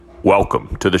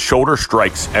Welcome to the Shoulder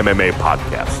Strikes MMA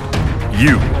podcast.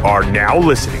 You are now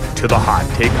listening to the Hot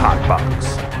Take Hot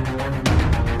Box.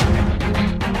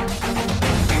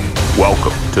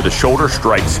 Welcome to the Shoulder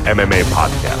Strikes MMA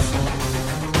podcast.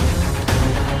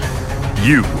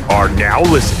 You are now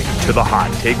listening to the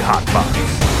Hot Take Hot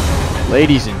Box.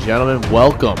 Ladies and gentlemen,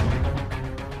 welcome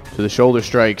to the Shoulder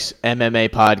Strikes MMA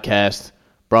podcast,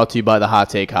 brought to you by the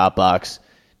Hot Take Hot Box.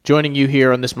 Joining you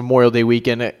here on this Memorial Day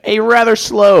weekend, a rather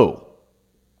slow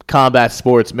combat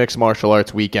sports, mixed martial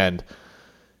arts weekend.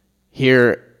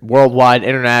 Here, worldwide,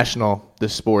 international,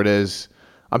 this sport is.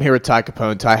 I'm here with Ty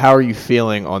Capone. Ty, how are you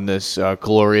feeling on this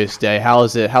glorious day? How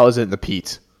is it in the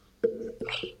Pete?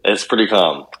 It's pretty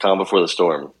calm before the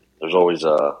storm. There's always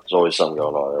something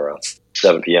going on around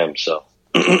 7 p.m., so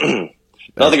nothing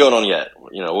going on yet.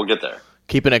 We'll get there.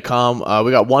 Keeping it calm.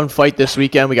 We got one fight this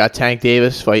weekend. We got Tank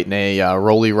Davis fighting a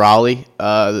Rolly Raleigh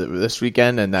this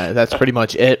weekend, and that's pretty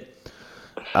much it.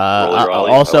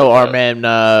 Also, our man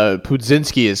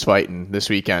Pudzinski is fighting this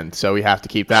weekend, so we have to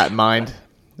keep that in mind.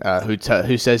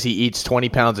 Who says he eats 20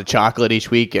 pounds of chocolate each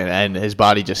week, and his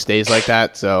body just stays like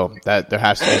that, so that there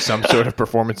has to be some sort of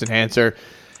performance enhancer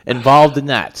involved in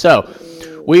that. So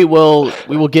we will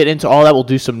get into all that. We'll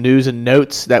do some news and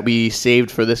notes that we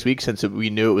saved for this week, since we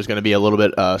knew it was going to be a little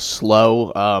bit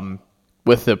slow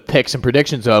with the picks and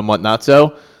predictions and whatnot.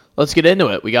 So let's get into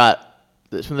it. We got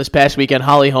from this past weekend,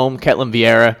 Holly Holm, Ketlen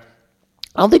Vieira.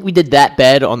 I don't think we did that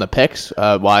bad on the picks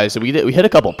wise. We hit a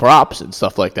couple props and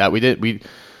stuff like that. We did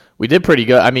pretty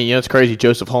good. I mean, it's crazy.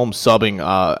 Joseph Holmes subbing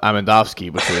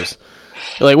Amandovski, which was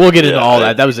like, we'll get into all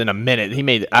that. That was in a minute.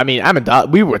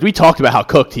 We talked about how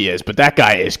cooked he is, but that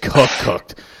guy is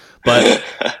cooked. But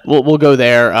we'll go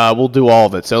there. We'll do all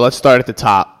of it. So let's start at the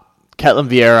top. Ketlen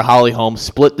Vieira, Holly Holm,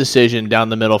 split decision down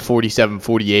the middle,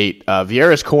 47-48.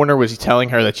 Vieira's corner was telling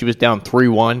her that she was down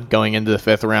 3-1 going into the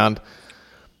fifth round.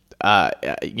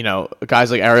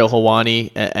 Guys like Ariel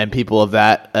Helwani and people of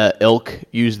that ilk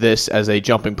use this as a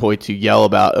jumping point to yell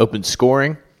about open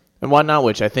scoring and whatnot,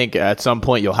 which I think at some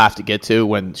point you'll have to get to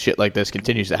when shit like this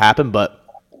continues to happen. But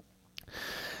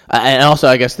and also,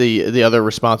 I guess the other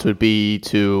response would be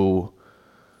to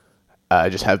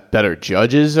just have better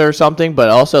judges or something. But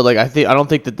also, I don't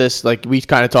think that this, like we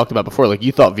kind of talked about before, like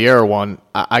you thought Vieira won,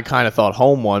 I kind of thought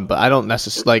Holm won, but I don't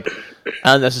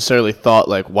necessarily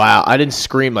thought wow. I didn't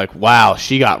scream wow,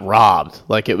 she got robbed.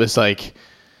 It was I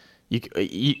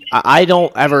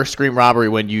don't ever scream robbery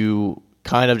when you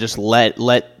kind of just let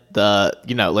the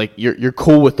you're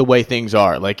cool with the way things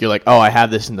are. You're like, oh, I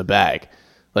have this in the bag.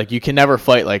 You can never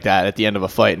fight like that at the end of a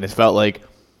fight, and it felt like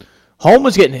Holm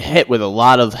was getting hit with a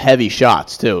lot of heavy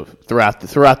shots too throughout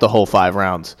the whole 5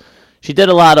 rounds. She did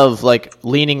a lot of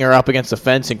leaning her up against the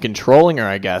fence and controlling her,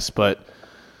 I guess, but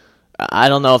I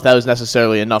don't know if that was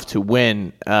necessarily enough to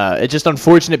win. It's just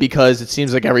unfortunate because it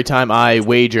seems like every time I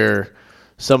wager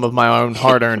some of my own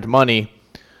hard-earned money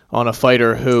on a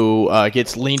fighter who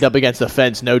gets leaned up against the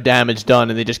fence, no damage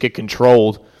done, and they just get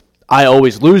controlled, I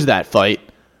always lose that fight.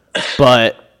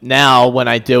 But now when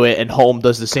I do it and Holm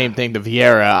does the same thing to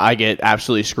Vieira, I get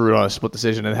absolutely screwed on a split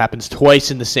decision, and it happens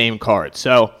twice in the same card.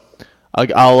 So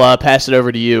I'll pass it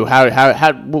over to you.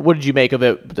 What did you make of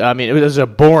it? I mean, it was a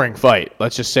boring fight.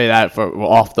 Let's just say that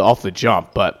off the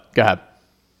jump. But go ahead.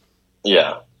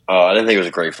 Yeah, I didn't think it was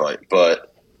a great fight,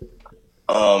 but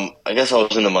I guess I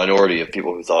was in the minority of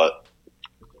people who thought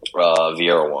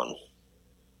Vieira won,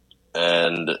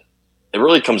 and it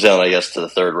really comes down, I guess, to the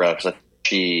third round, because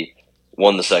she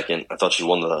won the second. I thought she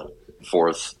won the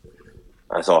fourth.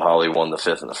 I thought Holly won the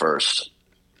fifth and the first.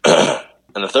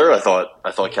 And the third, I thought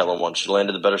Ketlen won. She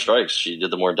landed the better strikes. She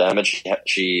did the more damage.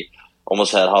 She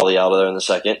almost had Holly out of there in the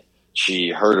second. She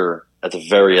hurt her at the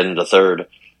very end of the third.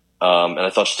 And I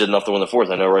thought she did enough to win the fourth.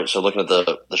 I know, right? So looking at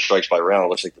the strikes by round, it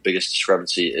looks like the biggest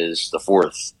discrepancy is the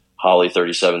fourth, Holly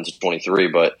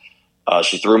 37-23. But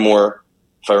she threw more.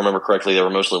 If I remember correctly, they were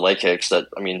mostly leg kicks. Most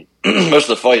of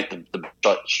the fight, the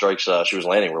strikes she was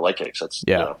landing were leg kicks. That's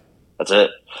it.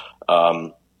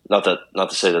 Not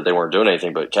to say that they weren't doing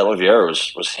anything, but Ketlen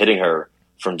Vieira was hitting her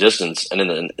from distance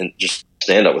and just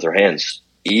stand up with her hands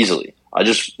easily. I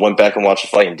just went back and watched the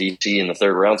fight, and DC in the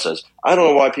third round says, I don't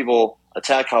know why people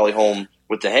attack Holly Holm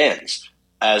with the hands,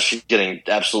 as she's getting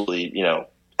absolutely,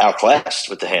 outclassed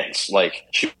with the hands.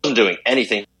 She wasn't doing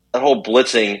anything. That whole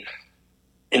blitzing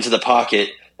into the pocket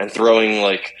and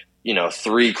throwing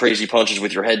 3 crazy punches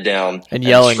with your head down and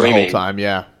yelling the whole time,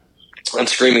 yeah. And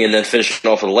screaming and then finishing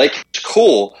off with a leg kick. It's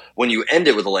cool when you end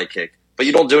it with a leg kick, but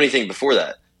you don't do anything before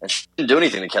that. And she didn't do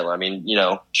anything to Ketlen. I mean,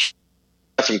 she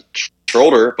got some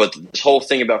control her, but this whole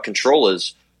thing about control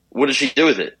is, what did she do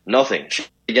with it? Nothing. She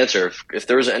against her. If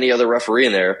there was any other referee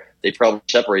in there, they'd probably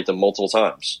separate them multiple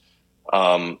times.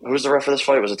 Who was the ref for this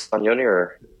fight? Was it Tanyoni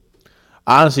or?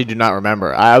 I honestly do not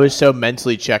remember. I was so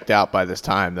mentally checked out by this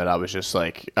time that I was just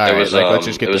like, all right, let's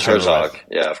just get this over with. Herzog.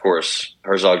 Yeah, of course.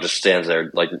 Herzog just stands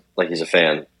there like he's a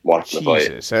fan watching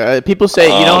the fight. People say,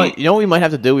 you know what we might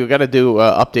have to do? We've got to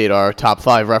update our top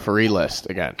 5 referee list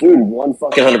again. Dude,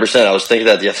 100%. I was thinking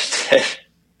that the other day.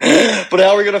 But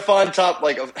how are we going to find a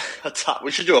top?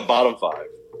 We should do a bottom 5.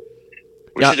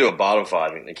 We should do a bottom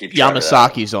 5 and keep track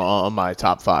Yamasaki's on my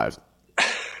top 5.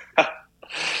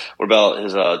 What about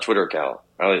his Twitter account?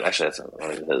 Actually, that's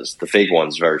not even his. The fake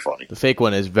one's very funny. The fake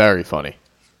one is very funny.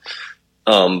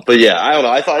 But yeah, I don't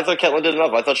know. I thought Ketlin did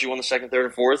enough. I thought she won the second, third,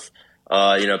 and fourth.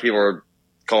 People are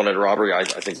calling it a robbery. I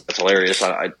think that's hilarious.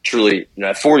 I truly,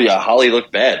 at 40, Holly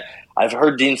looked bad. I've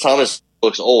heard Dean Thomas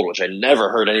looks old, which I never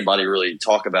heard anybody really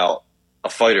talk about a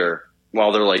fighter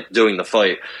while they're like doing the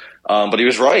fight. But he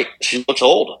was right. She looks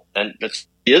old, and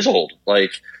she is old. And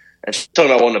she's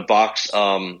talking about wanting to box.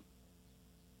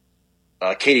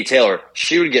 Katie Taylor,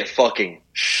 she would get fucking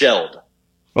shelled.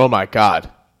 Oh my God.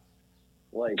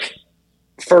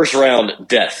 First round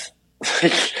death. You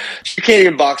can't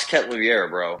even box Ketlin Vieira,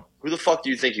 bro. Who the fuck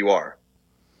do you think you are?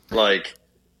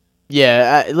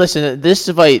 Yeah, listen, this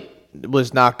fight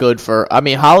was not good for... I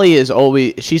mean, Holly is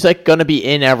always... She's going to be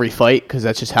in every fight because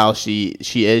that's just how she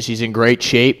is. She's in great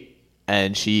shape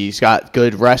and she's got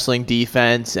good wrestling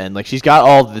defense and she's got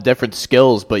all the different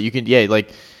skills, but you can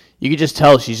just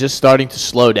tell she's just starting to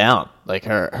slow down.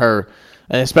 Her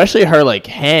and especially her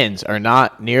hands are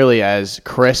not nearly as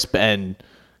crisp and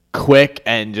quick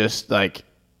and just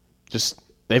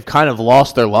they've kind of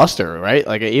lost their luster,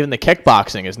 right? Even the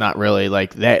kickboxing is not really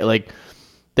that,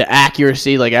 the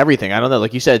accuracy, everything. I don't know.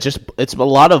 Like you said, it's a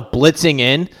lot of blitzing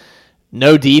in,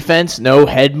 no defense, no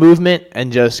head movement,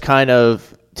 and just kind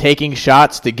of taking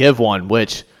shots to give one,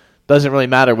 which doesn't really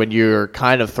matter when you're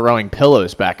kind of throwing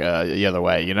pillows back the other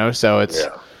way, So it's,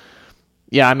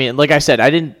 yeah, I mean, like I said, I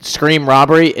didn't scream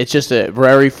robbery. It's just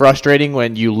very frustrating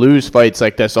when you lose fights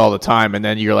like this all the time, and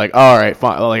then you're like, all right,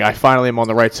 I finally am on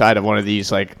the right side of one of these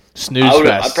snooze fests.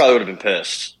 I probably would have been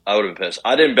pissed. I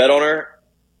didn't bet on her,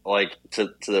 to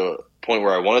the point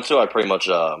where I wanted to. I pretty much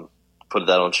put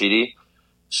that on Cheaty.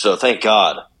 So thank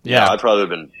God. Yeah, I probably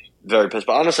would have been very pissed.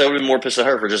 But honestly, I would have been more pissed at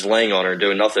her for just laying on her and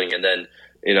doing nothing, and then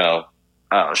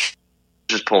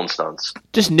just pulling stunts.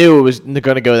 Just knew it was going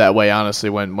to go that way, honestly,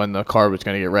 when the card was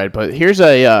going to get read. But here's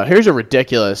a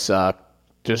ridiculous,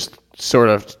 just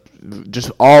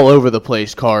all over the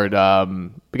place card.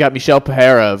 We got Michelle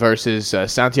Pereira versus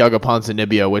Santiago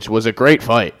Ponzinibbio, which was a great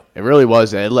fight. It really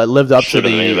was. It lived up to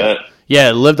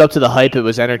it lived up to the hype. It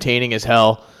was entertaining as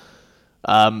hell.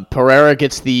 Pereira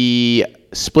gets the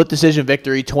split decision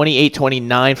victory,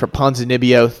 28-29 for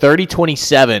Ponzinibbio,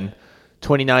 30-27.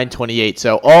 29-28.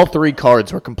 So all 3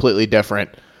 cards were completely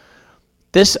different.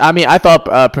 I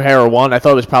thought Pereira won. I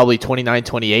thought it was probably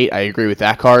 29-28. I agree with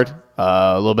that card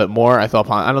a little bit more. I don't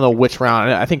know which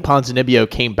round. I think Ponzinibbio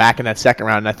came back in that second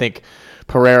round, and I think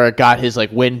Pereira got his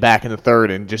win back in the third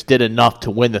and just did enough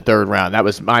to win the third round. That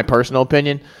was my personal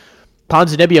opinion.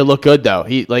 Ponzinibbio looked good though.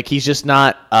 He's just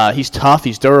not. He's tough.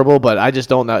 He's durable, but I just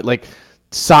don't know.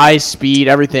 Size, speed,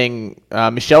 everything.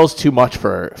 Michelle's too much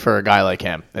for a guy like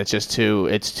him. It's just too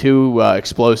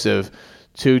explosive,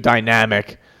 too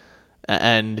dynamic,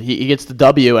 and he gets the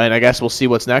W. And I guess we'll see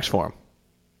what's next for him.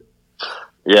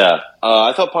 Yeah,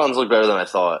 I thought Pons looked better than I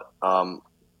thought.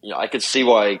 I could see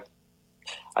why.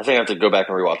 I think I have to go back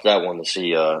and rewatch that one to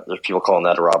see. There's people calling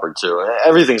that a robbery too.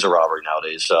 Everything's a robbery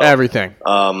nowadays. So everything.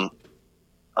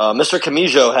 Mr.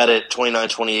 Camijo had it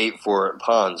 29-28 for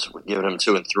Pons, giving him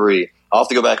 2 and 3. I'll have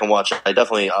to go back and watch it.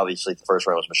 Obviously, the first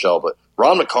round was Michelle, but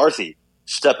Ron McCarthy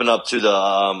stepping up to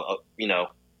the,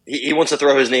 he wants to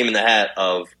throw his name in the hat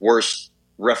of worst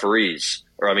referees,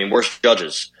 worst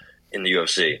judges in the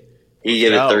UFC. He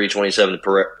gave it 30-27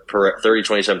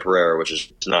 Pereira, which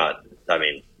is not,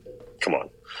 come on.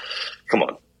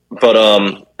 But,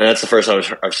 and that's the first time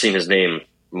I've seen his name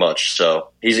much, so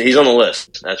he's on the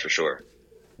list, that's for sure.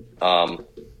 Good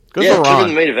for Ron. In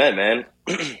the main event, man.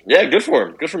 Yeah, good for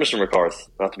him. Good for Mr. McCarthy.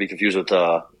 Not to be confused with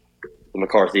the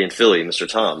McCarthy in Philly, Mr.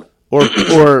 Tom. Or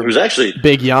who's actually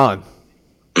Big Jan.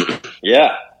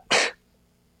 Yeah.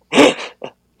 This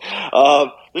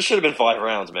should have been 5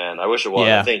 rounds, man. I wish it was.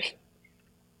 Yeah.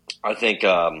 I think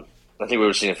we would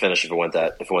have seen a finish if it went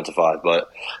to 5. But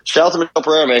shout out to Miguel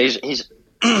Pereira, man. He's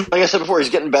like I said before, he's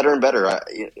getting better and better.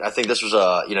 I think this was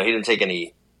he didn't take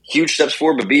any huge steps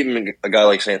forward, but beating a guy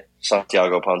like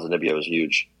Santiago Ponzinibbio is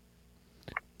huge.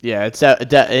 Yeah, it's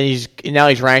and he's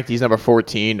ranked. He's number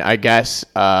 14, I guess.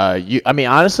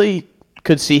 Honestly,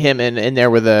 could see him in there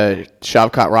with a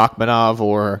Shavkat Rachmanov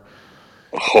or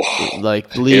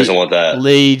like he doesn't want that.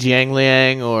 Li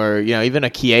Jiangliang or even a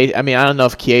Chiesa. I mean, I don't know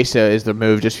if Chiesa is the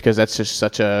move just because that's just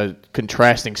such a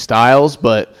contrasting styles,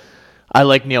 but I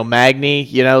like Neil Magny.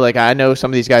 Like I know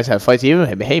some of these guys have fights.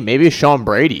 Even maybe a Sean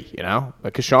Brady.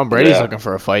 Because Sean Brady's looking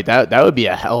for a fight. That would be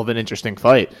a hell of an interesting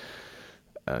fight.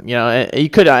 He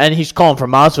could, and he's calling for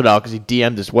Masvidal because he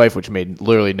DM'd his wife, which made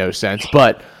literally no sense.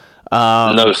 But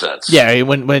no sense. Yeah,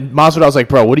 when Masvidal's like,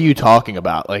 "Bro, what are you talking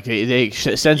about?" Like they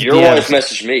sends your wife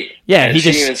messaged me. Yeah, and he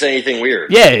she just didn't even say anything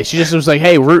weird. Yeah, she just was like,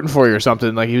 "Hey, rooting for you" or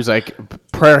something. Like he was like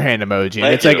prayer hand emoji.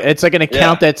 And it's like an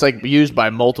account that's like used by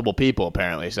multiple people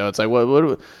apparently. So it's like,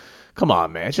 what come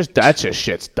on, man. That's just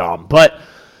shit's dumb. But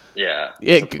yeah,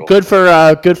 good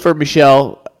for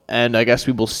Michel. And I guess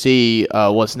we will see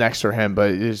what's next for him.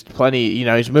 But there's plenty,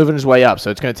 he's moving his way up, so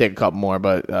it's going to take a couple more.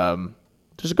 But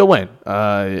just a good win.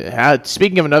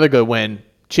 Speaking of another good win,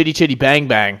 Chitty Chitty Bang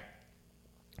Bang.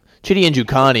 Chitty and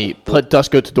Njokuani put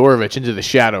Dusko Todorovic into the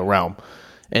shadow realm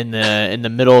in the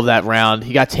middle of that round.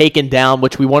 He got taken down,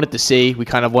 which we wanted to see. We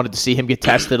kind of wanted to see him get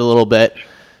tested a little bit.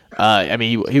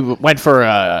 He went for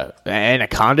an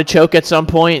anaconda choke at some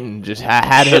point and just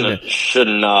had him. Should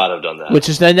not have done that. Which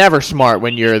is never smart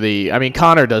when you're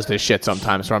Conor does this shit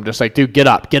sometimes where I'm just like, dude, get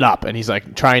up. And he's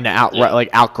like trying to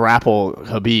out grapple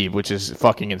Khabib, which is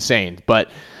fucking insane.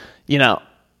 But,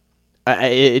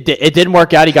 it didn't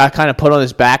work out. He got kind of put on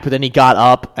his back, but then he got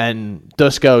up and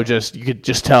Dusko you could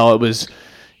just tell it was.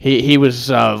 He was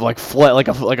like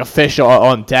a fish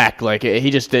on deck. Like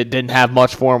he just didn't have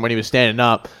much for him when he was standing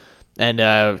up.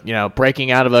 And, breaking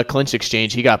out of a clinch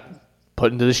exchange, he got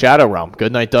put into the shadow realm.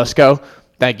 Good night, Dusko.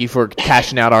 Thank you for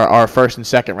cashing out our first and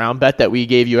second round bet that we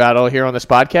gave you out all here on this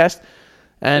podcast.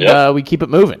 And we keep it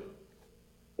moving.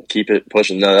 Keep it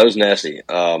pushing. No, that was nasty.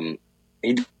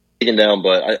 He taken down,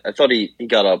 but I thought he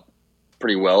got up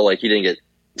pretty well. Like he didn't get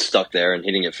stuck there and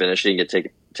he didn't get finished. He didn't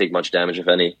get take much damage, if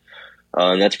any.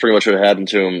 And that's pretty much what happened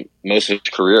to him most of his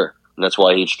career. And that's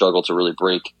why he struggled to really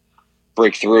break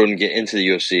through and get into the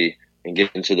UFC and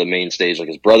get into the main stage like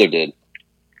his brother did.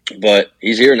 But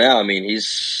he's here now. I mean,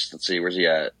 let's see, where's he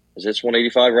at? Is this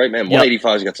 185, right? Man,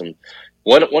 185's got some.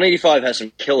 185 has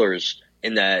some killers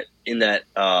in that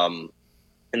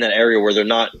area where they're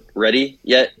not ready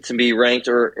yet to be ranked,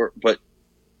 but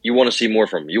you want to see more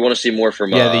from. You want to see more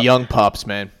from. The young pups,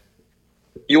 man.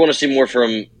 You want to see more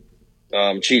from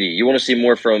Chidi. You want to see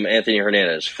more from Anthony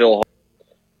Hernandez, Phil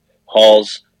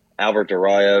Halls, Albert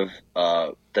Duraev,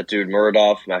 that dude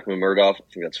Mahmoud Murdoff. I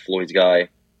think that's Floyd's guy.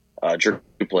 Drew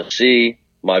Plessis,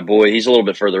 my boy. He's a little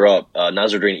bit further up.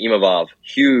 Nasruddin Imavov,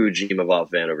 huge Imavov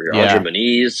fan over here. Yeah. Andre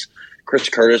Muniz, Chris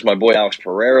Curtis, my boy Alex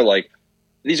Pereira. Like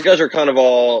these guys are kind of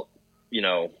all,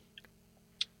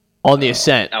 on the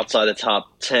ascent outside the top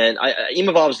 10.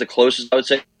 Imavov is the closest I would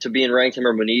say to being ranked, him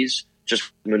or Muniz.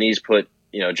 Just Muniz put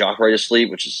Jacare to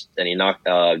sleep, and he knocked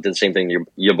did the same thing to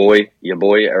your boy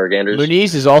Eric Anders.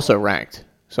 Muniz is also ranked.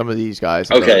 Some of these guys.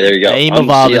 Okay, there you go.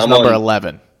 Imavov is number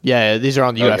 11. Yeah, these are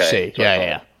on the UFC.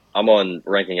 Yeah. I'm on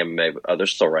ranking MMA, but they're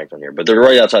still ranked on here, but they're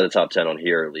right outside the top 10 on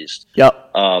here at least.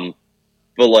 Yep. But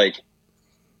like,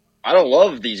 I don't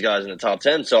love these guys in the top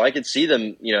 10, so I could see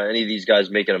them, any of these guys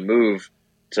making a move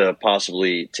to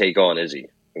possibly take on Izzy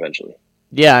eventually.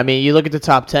 Yeah, I mean, you look at the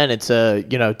top 10, it's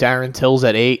Darren Till's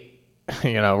at 8,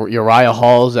 Uriah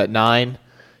Hall's at 9.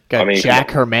 Got Jack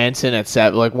Hermanson at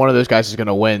 7. Like one of those guys is going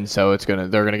to win, so they're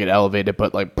going to get elevated.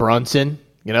 But like Brunson,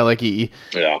 you got a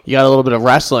little bit of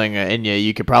wrestling in you.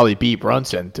 You could probably beat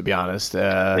Brunson, to be honest.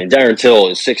 Darren Till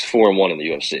is 6-4-1 in the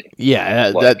UFC.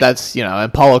 Yeah, that's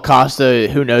and Paulo Costa.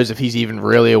 Who knows if he's even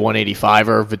really a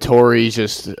 185er? Vittori's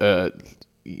just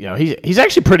he's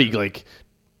actually pretty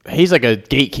he's like a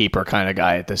gatekeeper kind of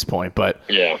guy at this point. But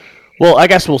yeah, well, I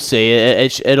guess we'll see.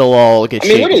 It'll all get.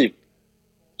 Literally.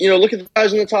 Look at the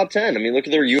guys in the top 10. I mean, look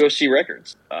at their UFC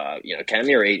records.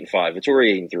 Camier 8-5,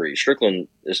 Vittori 8-3, Strickland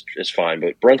is fine,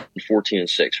 but Brunson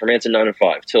 14-6, Hermanson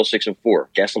 9-5, Till 6-4,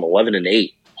 Gastelum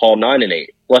 11-8, Hall 9-8.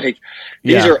 Like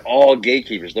these are all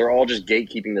gatekeepers. They're all just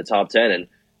gatekeeping the top 10, and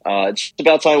it's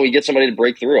about time we get somebody to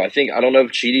break through. I don't know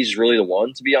if Chidi's really the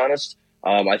one, to be honest.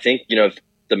 I think if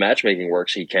the matchmaking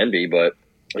works, he can be, but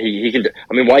he can.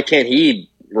 I mean, why can't he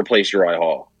replace Uriah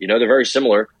Hall? They're very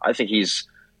similar. I think he's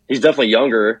definitely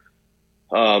younger.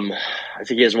 I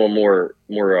think he has more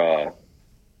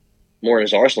in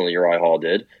his arsenal than Uriah Hall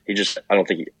did. I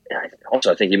think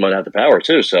he might have the power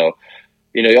too. So,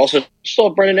 you also still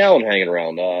have Brendan Allen hanging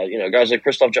around. Guys like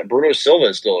Bruno Silva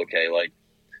is still okay. Like,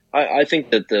 I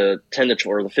think that the 10 to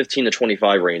or the 15 to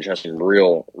 25 range has some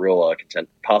real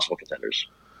possible contenders.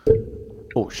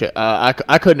 Oh shit!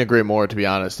 I couldn't agree more, to be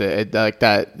honest. Like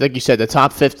that, like you said, the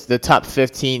top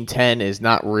 15, 10 is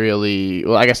not really.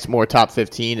 Well, I guess more top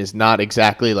 15 is not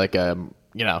exactly like a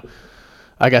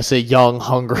I guess a young,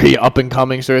 hungry, up and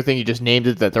coming sort of thing. You just named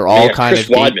it that they're all kind Chris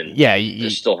of Weidman. Yeah,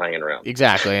 He's still hanging around.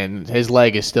 Exactly, and his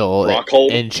leg is still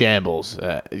Rockhold. in shambles.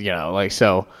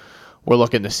 So we're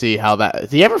looking to see how that.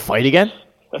 Did he ever fight again?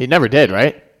 He never did,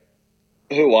 right?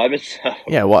 Who, Weidman?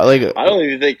 Yeah, well, like I don't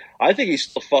even think. I think he's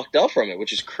still fucked up from it,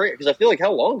 which is crazy. Because I feel like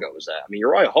how long ago was that? I mean,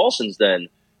 Uriah Hall then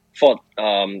fought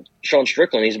Sean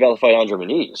Strickland. He's about to fight Andre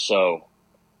Muniz. So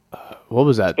what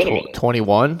was that?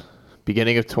 21,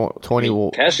 beginning of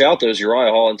 20. Cash out those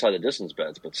Uriah Hall inside the distance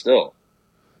bets, but still.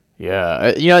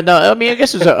 Yeah, no. I mean, I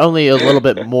guess it was only a little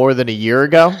bit more than a year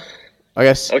ago. I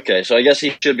guess. Okay, so I guess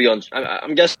he should be on.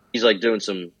 I'm guessing he's like doing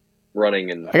some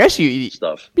running and I guess you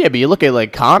stuff. Yeah, but you look at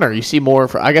like Connor, you see more.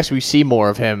 I guess we see more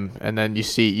of him, and then you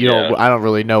see don't. I don't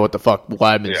really know what the fuck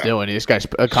Weidman's doing. This guy's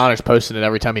Connor's posting it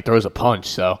every time he throws a punch.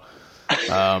 So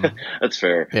that's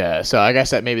fair. Yeah, so I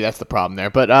guess maybe that's the problem there.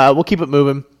 But we'll keep it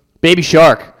moving. Baby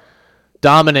Shark,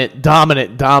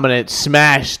 dominant,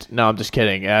 smashed. No, I'm just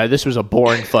kidding. This was a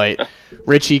boring fight.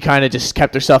 Richie kind of just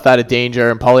kept herself out of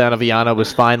danger, and Polyana Viana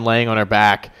was fine laying on her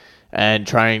back and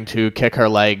trying to kick her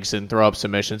legs and throw up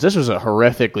submissions. This was a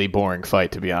horrifically boring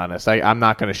fight, to be honest. I'm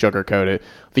not going to sugarcoat it.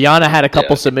 Viana had a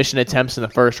couple submission attempts in the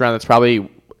first round.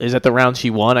 Is that the round she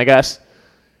won, I guess?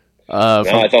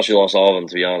 I thought she lost all of them,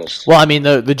 to be honest. Well, I mean,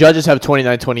 the judges have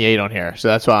 29-28 on here, so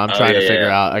that's why I'm trying to figure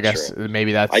out. I guess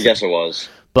maybe that's... I guess it was.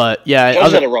 But, yeah...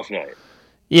 Judges had a rough night.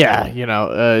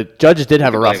 Yeah, judges did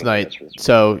have a rough night.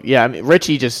 So, yeah, I mean,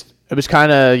 Richie just... It was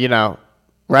kind of,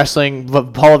 wrestling.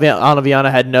 Polyana Viana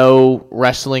had no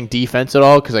wrestling defense at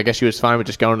all because I guess she was fine with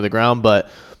just going to the ground, but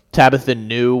Tabitha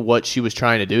knew what she was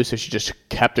trying to do, so she just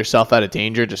kept herself out of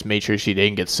danger, just made sure she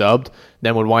didn't get subbed,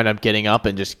 then would wind up getting up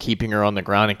and just keeping her on the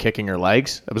ground and kicking her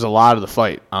legs. It was a lot of the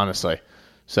fight, honestly.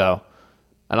 So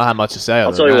I don't have much to say.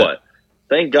 I'll tell you what.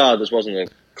 Thank God this wasn't a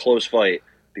close fight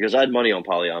because I had money on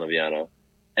Polyana Viana.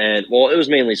 And, well, it was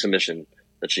mainly submission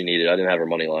that she needed. I didn't have her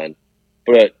money line.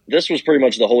 But this was pretty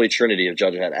much the holy trinity of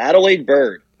judges. Had Adelaide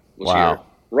Bird was here.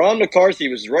 Ron McCarthy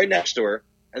was right next to her.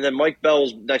 And then Mike Bell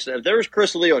was next to her. If there was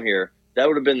Chris Leon here, that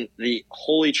would have been the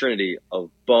holy trinity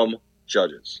of bum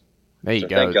judges. There you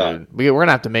go, dude. We're going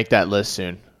to have to make that list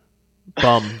soon.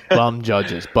 Bum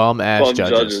judges. Bum-ass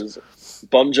judges.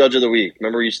 Bum judge of the week.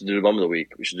 Remember we used to do the bum of the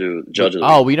week. We should do judge of the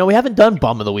week. Oh, we haven't done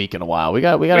bum of the week in a while. We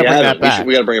got to bring that back.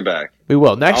 We got to bring it back. We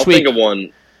will. Next week. I'll think of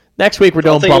one. Next week we're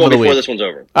doing bum of the week. Before this one's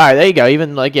over. All right, there you go.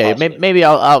 Even maybe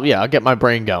I'll get my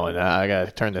brain going. I got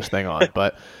to turn this thing on.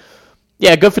 But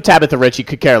yeah, good for Tabitha Richie.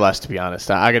 Could care less, to be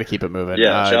honest. I got to keep it moving.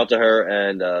 Yeah, shout out to her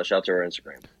and shout out to her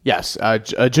Instagram. Yes,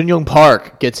 Junyoung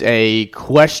Park gets a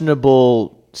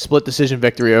questionable split decision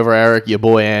victory over Eric, your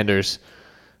boy Anders.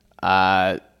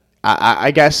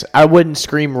 I guess I wouldn't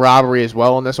scream robbery as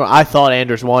well on this one. I thought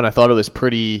Anders won. I thought it was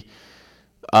pretty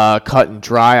cut and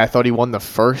dry. I thought he won the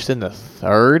first and the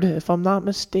third, if I'm not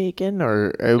mistaken, or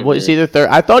it was either third.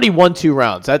 I thought he won 2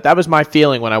 rounds. That was my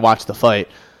feeling when I watched the fight,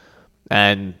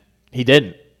 and he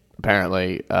didn't,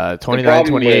 apparently.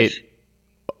 29-28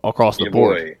 across the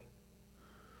board.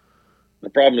 The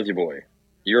problem with your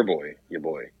boy,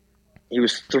 he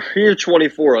was 3 of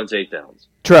 24 on takedowns.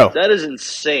 True. That is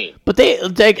insane. But they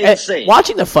insane.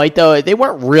 Watching the fight, though, they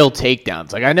weren't real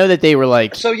takedowns. Like, I know that they were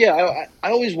like... So, yeah,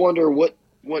 I always wonder what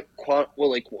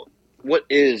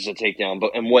is a takedown,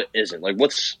 and what isn't. Like,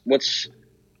 what's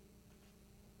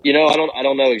I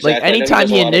don't know exactly. Like, anytime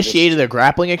he initiated a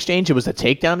grappling exchange, it was a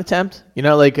takedown attempt.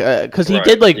 Because he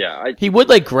did he would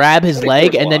like grab his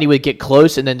leg and then he would get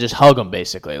close and then just hug him,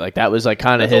 basically. Like, that was like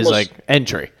kind of his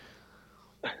entry.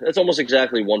 That's almost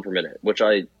exactly 1 per minute, which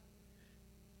I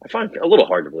find a little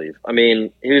hard to believe. I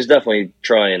mean, he was definitely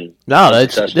trying. No,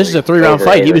 this is a 3-round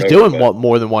fight. He was doing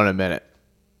more than 1 a minute.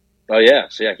 Oh yeah,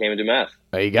 so I can't even do math.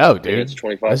 There you go, dude. It's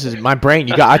 25. This is my brain.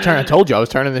 I told you I was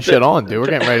turning this shit on, dude. We're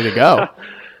getting ready to go.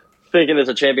 Thinking it's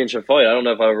a championship fight. I don't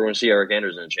know if I ever want to see Eric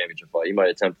Anders in a championship fight. He might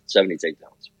attempt 70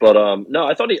 takedowns, but no,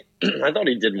 I thought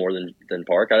he did more than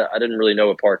Park. I didn't really know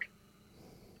what Park.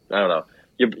 I don't know.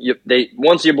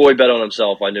 Once your boy bet on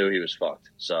himself, I knew he was fucked.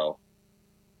 So.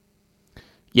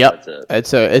 Yep,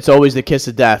 it's always the kiss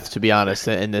of death, to be honest,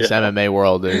 in this MMA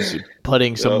world, is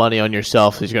putting some money on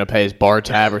yourself. He's going to pay his bar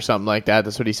tab or something like that.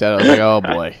 That's what he said. I was like, oh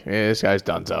boy, this guy's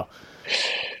done so.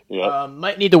 Yep.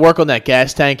 Might need to work on that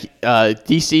gas tank.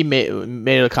 DC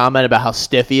made a comment about how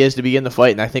stiff he is to begin the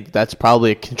fight, and I think that's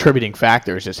probably a contributing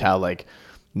factor, is just how like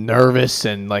nervous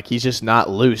and like he's just not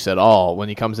loose at all when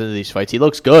he comes into these fights. He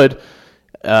looks good.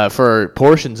 for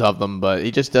portions of them, but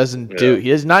he just doesn't do.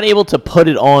 He is not able to put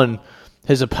it on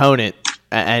his opponent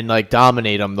and like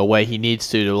dominate him the way he needs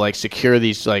to like secure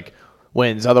these like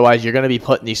wins. Otherwise, you're going to be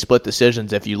put in these split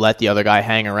decisions if you let the other guy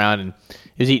hang around, and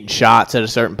he was eating shots at a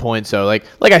certain point. So like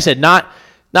I said, not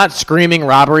screaming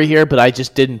robbery here, but I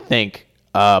just didn't think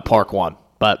Park won.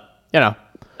 But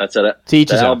that's it.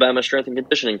 The Alabama strength and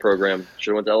conditioning program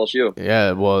should have went to LSU.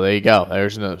 Yeah, well, there you go.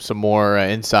 There's some more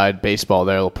inside baseball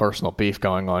there, a little personal beef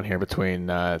going on here between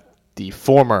the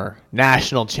former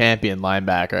national champion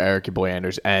linebacker Eric Your Boy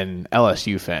Anders and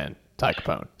LSU fan Ty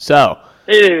Capone. So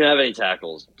he didn't even have any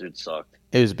tackles. Dude sucked.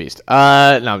 It was a beast. No,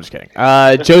 I'm just kidding.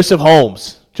 Joseph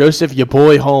Holmes. Joseph Your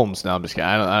Boy Holmes. No, I'm just kidding.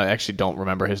 I actually don't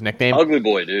remember his nickname. Ugly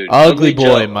Boy, dude. Ugly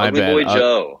Boy, my Ugly bad. Boy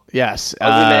Joe. Yes.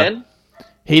 Ugly man?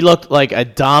 He looked like a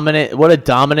dominant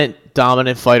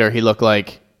fighter he looked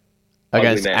like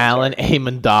against Alan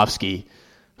Amondovsky,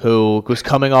 who was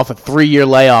coming off a 3-year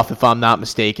layoff, if I'm not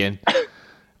mistaken,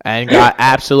 and got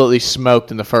absolutely smoked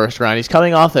in the first round. He's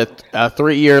coming off a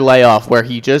 3-year layoff where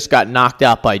he just got knocked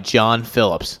out by John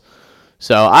Phillips.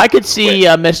 So I could see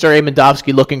Mr.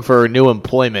 Amondovsky looking for new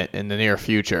employment in the near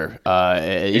future.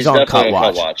 He's on cut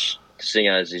watch. Seeing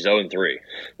as he's 0-3.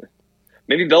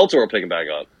 Maybe Bellator will pick him back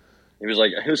up. He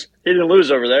didn't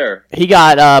lose over there. He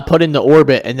got put into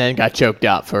orbit and then got choked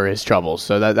out for his troubles.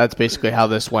 So that's basically how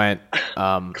this went.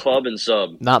 Club and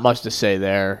sub. Not much to say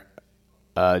there.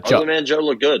 Ugly man Joe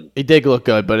looked good. He did look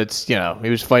good, but it's he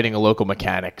was fighting a local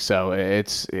mechanic, so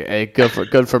it's good for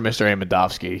Mr.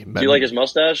 Amondovsky. Do you like his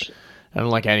mustache? I don't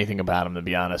like anything about him, to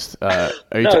be honest. Not.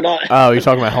 Oh, you're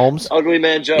talking about Holmes? Ugly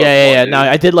man Joe. Yeah. No,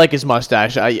 I did like his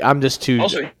mustache. I'm just too.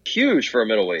 Also huge for a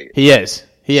middleweight. He is.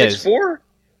 6'4"?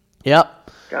 Yep.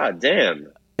 God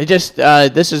damn. It just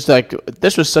this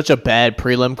was such a bad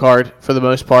prelim card for the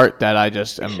most part that I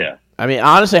just I mean,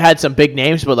 honestly, I had some big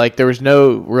names, but like there was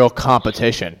no real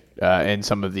competition in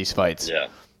some of these fights. Yeah.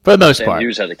 For the most Sam part.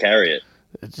 Hughes had to carry it.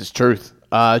 It's just truth.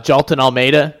 Jolton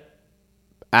Almeida,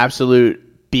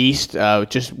 absolute beast.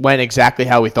 Just went exactly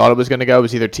how we thought it was going to go. It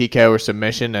was either TKO or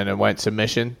submission, and it went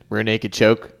submission. Rear naked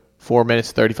choke. 4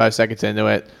 minutes, 35 seconds into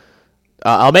it.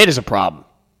 Almeida's a problem.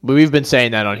 We've been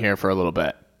saying that on here for a little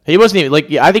bit. He wasn't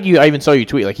even I think I even saw you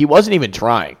tweet he wasn't even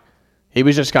trying. He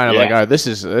was just kind of all right, this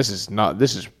is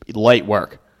light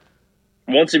work.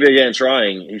 Once he began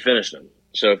trying, he finished him.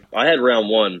 So I had round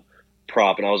 1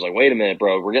 prop, and I was like, wait a minute,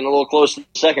 bro, we're getting a little close to the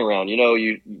second round.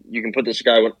 You can put this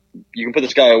guy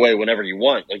away whenever you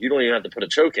want. Like you don't even have to put a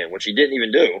choke in, which he didn't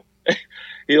even do.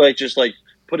 He just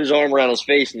put his arm around his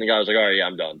face, and the guy was like, all right, yeah,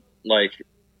 I'm done. Like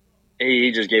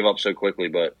he just gave up so quickly,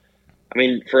 but. I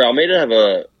mean, for Almeida to have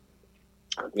a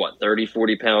 30,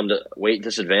 40 pound weight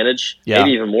disadvantage,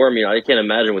 maybe even more. I mean, I can't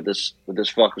imagine what this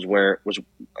fuck was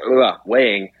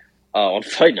weighing on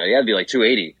fight night. He had to be like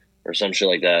 280 or some shit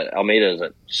like that. Almeida is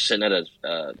sitting at a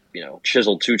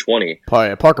chiseled 220.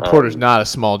 Parker Porter's not a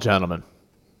small gentleman.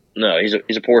 No, he's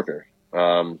a porker.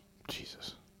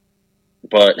 Jesus.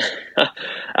 But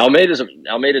Almeida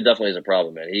definitely is a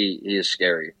problem, man. He is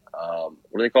scary. What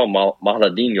do they call him?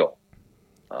 Maladinho.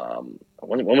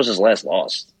 When was his last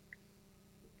loss?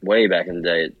 Way back in the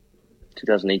day,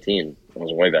 2018. It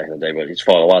wasn't way back in the day, but he's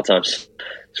fought a lot of times.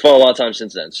 He's fought a lot of times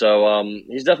since then. So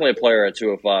he's definitely a player at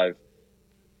 205.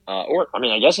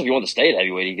 I guess if you want to stay at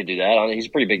heavyweight, he could do that. He's a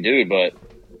pretty big dude, but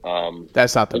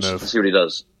that's not the move. Let's see what he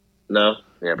does. No,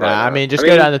 yeah, go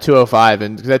down to 205,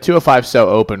 and that 205 is so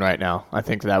open right now. I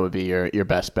think that would be your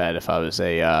best bet if I was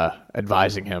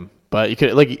advising him. But you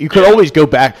could always go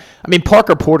back. I mean,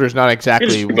 Parker Porter's not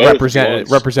exactly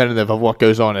representative of what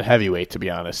goes on at heavyweight, to be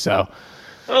honest. So,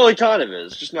 well, he kind of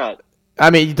is, just not.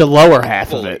 I mean, the lower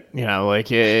half of it, I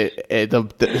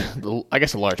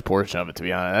guess a large portion of it, to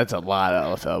be honest. That's a lot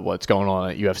of what's going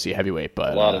on at UFC heavyweight,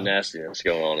 but a lot of nastiness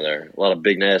going on there. A lot of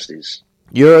big nasties.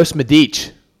 Uros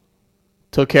Medic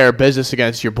took care of business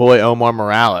against your boy Omar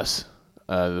Morales,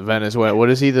 the Venezuelan. What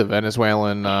is he? The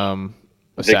Venezuelan.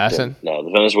 Assassin? Victim. No, the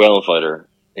Venezuelan fighter.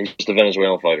 He's just a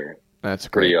Venezuelan fighter. That's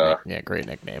great. Great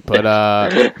nickname.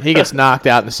 But he gets knocked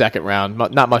out in the second round.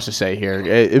 Not much to say here.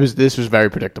 This was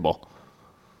very predictable.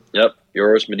 Yep,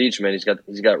 Uros Medic, man, he's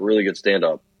got really good stand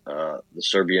up. The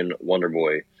Serbian Wonder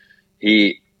Boy.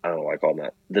 I don't know why I call him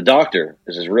that. The Doctor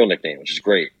is his real nickname, which is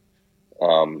great.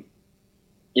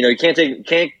 He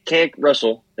can't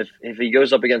wrestle. If he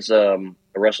goes up against a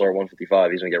wrestler at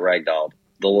 155, he's gonna get ragdolled.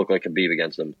 They'll look like Khabib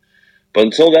against him. But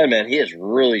until then, man, he has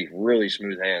really, really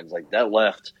smooth hands. Like that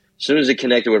left, as soon as it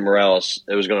connected with Morales,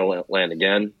 it was going to land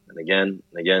again and again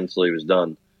and again until he was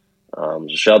done. So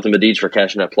shout out to Medic for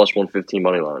cashing that plus 115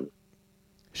 money line.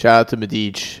 Shout out to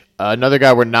Medic. Another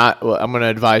guy I'm going to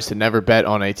advise to never bet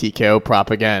on a TKO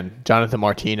prop again, Jonathan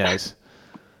Martinez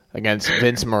against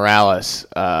Vince Morales.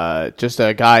 Just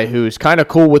a guy who's kind of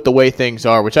cool with the way things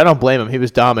are, which I don't blame him. He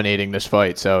was dominating this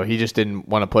fight, so he just didn't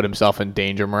want to put himself in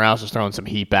danger. Morales was throwing some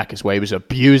heat back his way. He was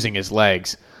abusing his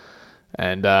legs.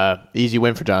 And easy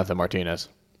win for Jonathan Martinez.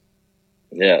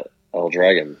 Yeah, El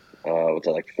Dragon. What's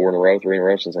that, like 4 in a row, 3 in a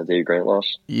row since that Dave Grant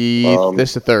loss? This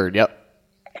is the third, yep.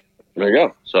 There you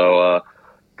go. So,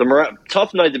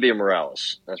 tough night to be a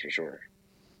Morales, that's for sure.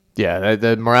 Yeah,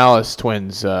 the Morales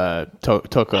twins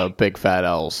took a big fat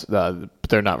L's. But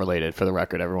they're not related, for the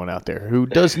record, everyone out there who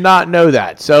does not know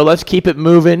that. So let's keep it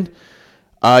moving.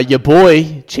 Your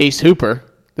boy, Chase Hooper.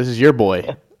 This is your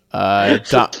boy.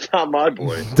 Not my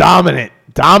boy.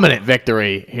 Dominant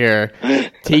victory here.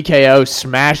 TKO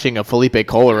smashing a Felipe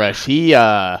Colares.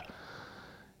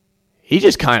 He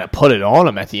just kind of put it on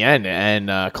him at the end, and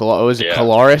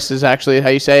Colares is actually how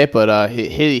you say it, but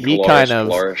he kind of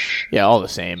all the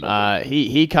same.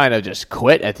 He kind of just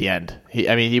quit at the end.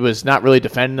 He was not really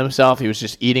defending himself. He was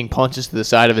just eating punches to the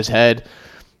side of his head.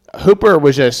 Hooper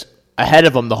was just ahead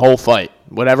of him the whole fight,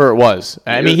 whatever it was.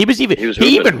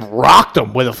 He even rocked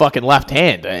him with a fucking left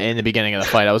hand in the beginning of the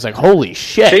fight. I was like, holy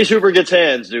shit. Chase Hooper gets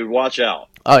hands, dude. Watch out.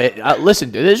 Oh,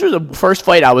 listen, dude, this was the first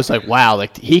fight I was like, wow,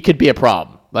 like he could be a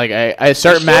problem. Like I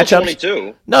certain matchups.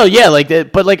 22. No, yeah,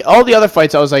 but like all the other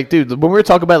fights, I was like, dude, when we were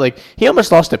talking about like he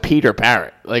almost lost to Peter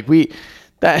Barrett. Like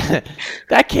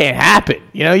that can't happen.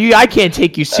 You know, I can't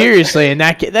take you seriously, and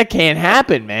that can't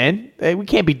happen, man. We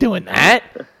can't be doing that.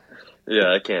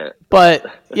 Yeah, I can't. But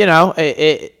you know,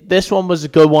 this one was a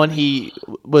good one. He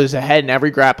was ahead in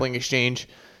every grappling exchange.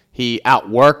 He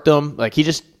outworked them. Like he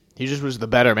just was the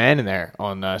better man in there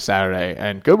on Saturday,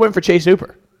 and good win for Chase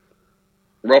Hooper.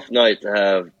 Rough night to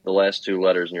have the last 2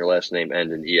 letters in your last name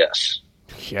end in ES.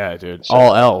 Yeah, dude. So.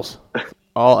 All L's.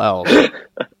 All L's.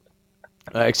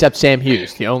 Except Sam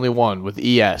Hughes, the only one with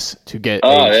ES to get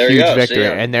a huge victory.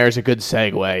 And there's a good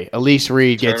segue. Elise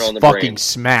Reed gets fucking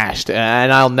smashed.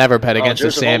 And I'll never bet against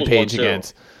the Sam Page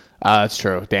against. That's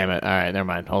true. Damn it. All right, never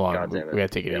mind. Hold on. We got to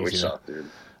take it easy. We suck, dude.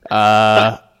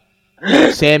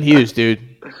 Sam Hughes, dude.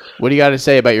 What do you got to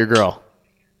say about your girl?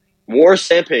 War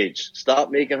Sam Page.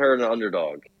 Stop making her an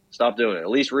underdog. Stop doing it.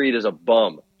 Elise Reed is a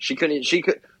bum. She could.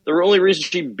 The only reason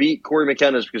she beat Corey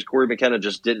McKenna is because Corey McKenna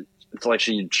just didn't. It's like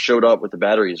she showed up with the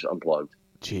batteries unplugged.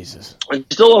 Jesus. And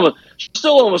still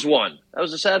almost won. That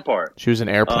was the sad part. She was in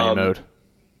airplane mode.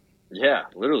 Yeah,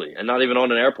 literally, and not even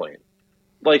on an airplane.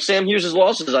 Like Sam Hughes'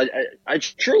 losses, I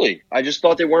just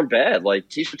thought they weren't bad. Like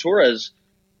Tisha Torres,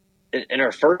 in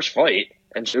her first fight.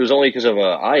 And it was only because of an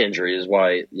eye injury is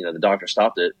why, the doctor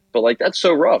stopped it. But, like, that's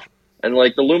so rough. And,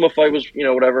 like, the Luma fight was,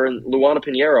 whatever. And Luana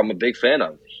Pinheiro, I'm a big fan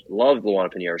of. Love Luana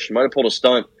Pinheiro. She might have pulled a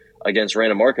stunt against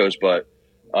Randa Marcos, but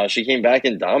she came back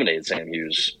and dominated Sam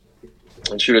Hughes.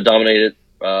 And she would have dominated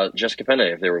Jessica Penne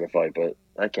if they were to fight, but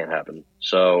that can't happen.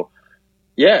 So,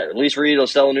 yeah, at least Reed,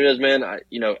 Estela Nunez, man.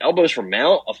 Elbows from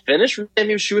Mount, a finish from Sam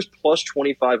Hughes. She was plus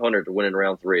 2,500 to win in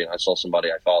round 3, and I saw somebody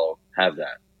I follow have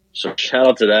that. So, shout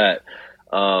out to that.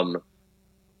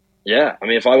 Yeah,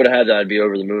 if I would have had that, I'd be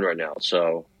over the moon right now.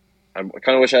 So I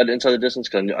kind of wish I had inside the distance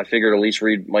because I figured Elise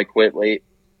Reed might quit late.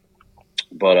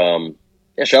 But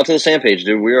yeah, shout out to the Sam Page,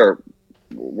 dude. We're at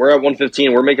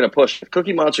 115. We're making a push. If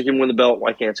Cookie Monster can win the belt,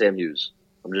 why can't Sam Hughes?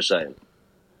 I'm just saying.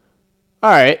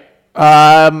 All right.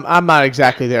 I'm not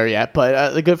exactly there yet,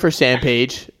 but good for Sam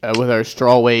Page with our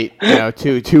strawweight,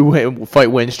 two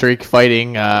fight win streak,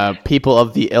 fighting people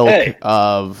of the ilk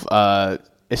of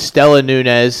Estela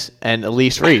Nunez and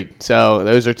Elise Reed. So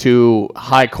those are 2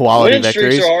 high-quality victories.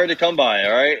 Win streaks are hard to come by,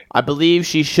 all right? I believe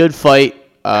she should fight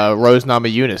Rose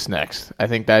Namajunas next. I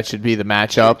think that should be the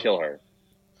matchup. Kill her.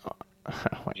 Oh,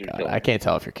 my God. I can't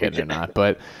tell if you're kidding or not.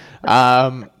 But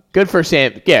good for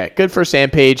Sam. Yeah, good for Sam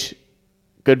Page.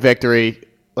 Good victory.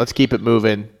 Let's keep it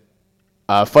moving.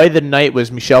 Fight of the night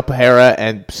was Michelle Pereira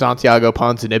and Santiago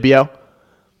Ponzinibbio.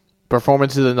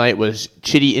 Performance of the night was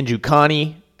Chidi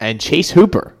Njoku and Chase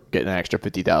Hooper getting an extra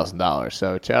 $50,000.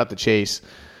 So shout out to Chase.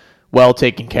 Well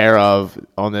taken care of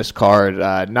on this card.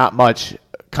 Not much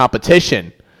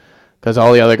competition because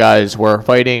all the other guys were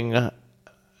fighting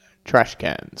trash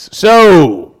cans.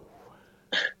 So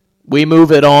we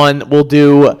move it on. We'll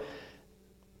do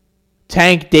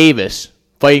Tank Davis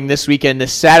fighting this weekend,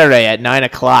 this Saturday at 9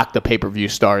 o'clock. The pay-per-view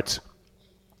starts.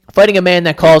 Fighting a man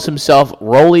that calls himself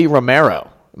Rolly Romero.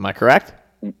 Am I correct?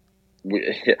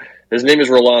 His name is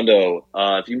Rolando.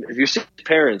 If you see his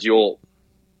parents, you'll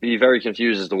be very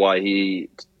confused as to why he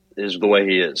is the way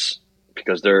he is.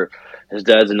 Because his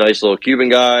dad's a nice little Cuban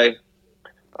guy.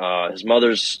 His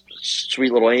mother's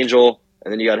sweet little angel.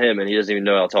 and then you got him, and he doesn't even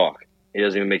know how to talk. He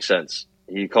doesn't even make sense.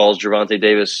 He calls Gervonta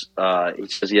Davis. He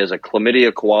says he has a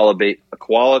koala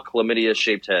chlamydia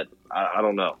shaped head. I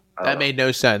don't know. That made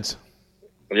no sense.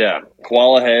 Yeah,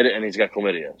 koala head, and he's got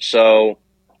chlamydia. So,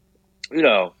 you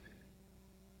know,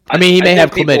 I mean, he may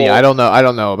have chlamydia. I don't know. I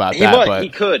don't know about that. But he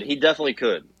could. He definitely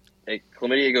could.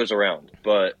 Chlamydia goes around,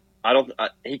 but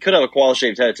he could have a koala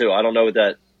shaped head too. I don't know what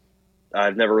that.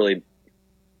 I've never really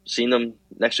seen them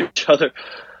next to each other.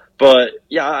 But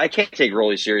yeah, I can't take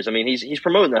Rolly serious. I mean, he's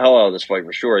promoting the hell out of this fight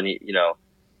for sure, and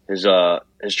his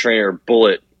trainer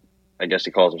Bullet, I guess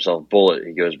he calls himself Bullet.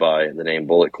 He goes by the name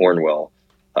Bullet Cornwell.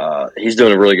 He's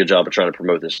doing a really good job of trying to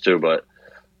promote this too. But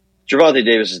Gervonta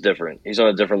Davis is different. He's on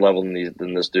a different level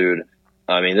than this dude.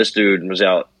 I mean, this dude was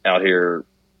out here,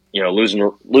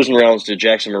 losing rounds to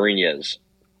Jackson Marinez.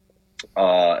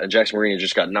 And Jackson Marinez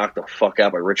just got knocked the fuck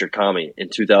out by Richard Kami in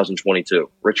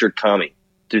 2022. Richard Kami,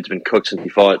 dude's been cooked since he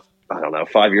fought,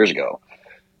 5 years ago.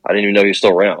 I didn't even know he was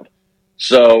still around.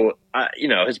 So,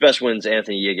 his best win's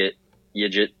Anthony Yigit,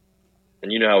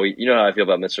 and you know how I feel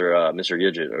about Mr.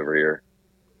 Yigit over here.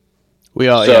 We're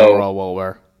all well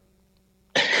aware.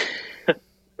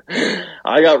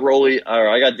 I got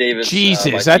I got Davis.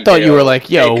 Jesus, I thought you were like,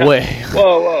 yo, wait.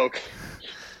 Whoa.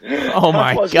 Oh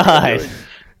my God.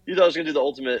 You thought I was going to do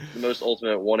the most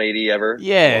ultimate 180 ever?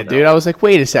 Yeah, dude. I was like,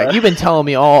 wait a sec. You've been telling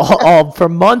me all for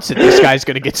months that this guy's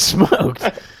going to get smoked.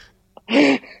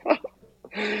 He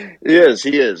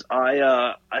is.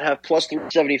 I have plus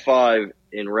 375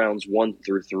 in rounds 1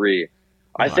 through 3.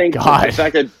 I think the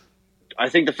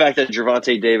fact that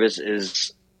Gervonta Davis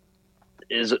is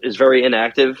very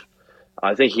inactive.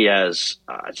 I think he has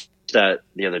that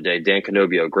the other day. Dan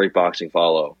Canobio, great boxing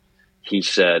follow. He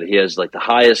said he has like the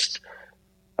highest.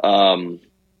 I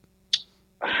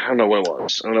don't know what it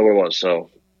was. So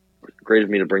great of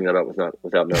me to bring that up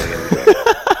without knowing anything.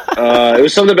 It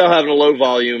was something about having a low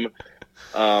volume,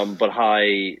 but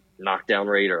high knockdown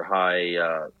rate or high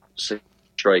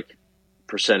strike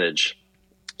percentage,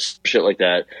 shit like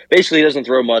that. Basically, he doesn't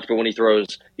throw much, but when he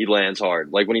throws, he lands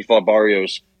hard. Like when he fought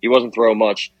Barrios, he wasn't throwing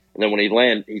much, and then when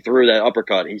he threw that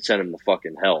uppercut, he sent him to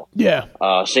fucking hell. Yeah.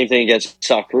 Same thing against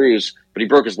Sal Cruz. But he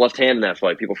broke his left hand in that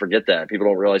fight. People forget that. People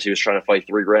don't realize he was trying to fight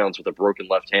 3 rounds with a broken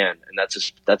left hand, and that's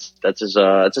his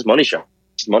money shot,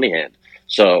 his money hand.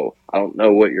 So I don't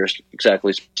know what you're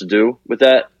exactly supposed to do with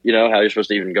that. How you're supposed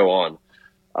to even go on.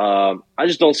 I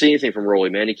just don't see anything from Rolly,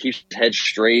 man. He keeps his head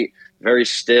straight, very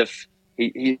stiff.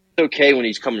 He's okay when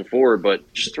he's coming forward,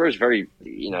 but just throws very.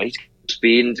 He's got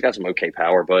speed and he's got some okay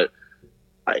power, but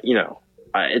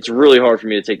it's really hard for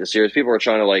me to take this serious. People are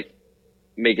trying to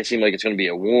make it seem like it's going to be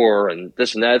a war and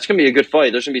this and that. It's going to be a good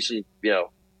fight. There's going to be some,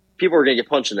 people are going to get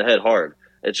punched in the head hard.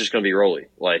 It's just going to be Rolly.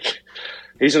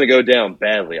 He's going to go down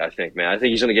badly, I think, man. I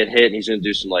think he's going to get hit and he's going to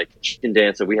do some, chicken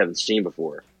dance that we haven't seen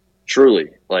before. Truly.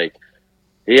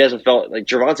 He hasn't felt,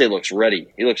 Gervonta looks ready.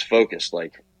 He looks focused.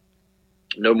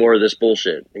 No more of this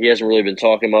bullshit. He hasn't really been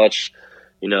talking much.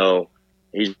 He's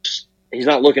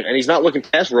not looking, and he's not looking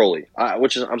past Rolly,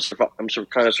 which is, I'm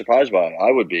kind of surprised by it.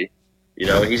 I would be.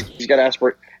 He's got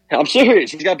I'm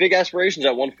serious. He's got big aspirations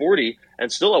at 140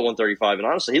 and still at 135. And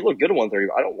honestly, he looked good at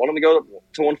 135. I don't want him to go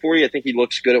to 140. I think he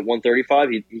looks good at 135.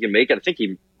 He can make it. I think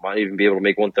he might even be able to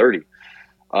make 130.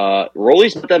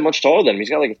 Rolly's not that much taller than him. He's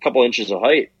got a couple inches of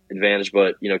height advantage,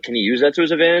 but can he use that to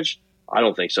his advantage? I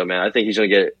don't think so, man. I think he's going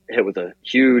to get hit with a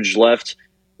huge left,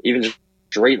 even just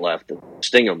straight left, and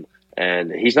sting him, and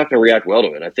he's not going to react well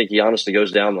to it. I think he honestly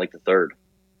goes down the third.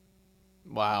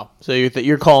 Wow. So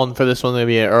you're calling for this one to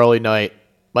be an early night.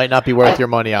 Might not be worth your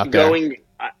money out there.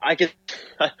 I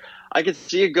could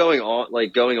see it going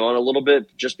on a little bit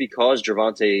just because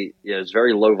Gervonta is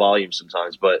very low volume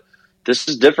sometimes. But this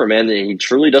is different, man. He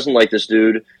truly doesn't like this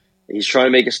dude. He's trying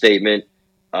to make a statement.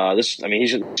 He's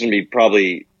going to be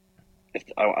probably.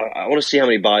 I want to see how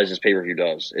many buys this pay-per-view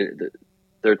does.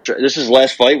 This is his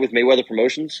last fight with Mayweather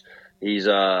Promotions. He's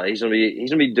going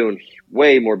to be doing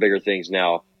way more bigger things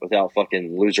now without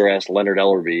fucking loser ass Leonard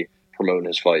Ellerbe promoting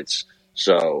his fights.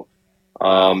 So,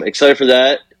 excited for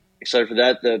that.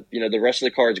 The rest of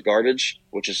the card's garbage,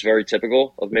 which is very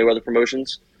typical of Mayweather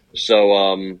Promotions.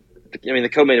 So, the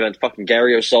co-main event, fucking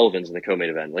Gary O'Sullivan's in the co-main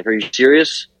event. Are you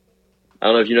serious? I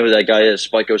don't know if you know who that guy is,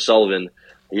 Spike O'Sullivan.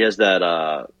 He has that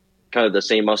kind of the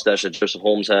same mustache that Joseph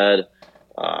Holmes had.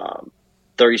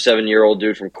 37-year-old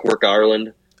dude from Cork,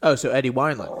 Ireland. Oh, so Eddie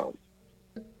Wineland.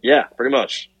 Yeah, pretty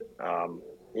much.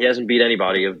 He hasn't beat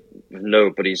anybody of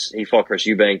note, but he fought Chris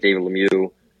Eubank, David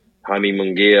Lemieux, Jaime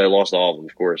Munguia. Lost all of them,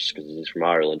 of course, because he's from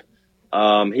Ireland.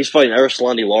 He's fighting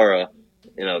Erislandy Lara.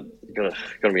 Gonna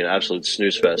be an absolute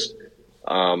snooze fest.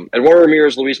 Eduardo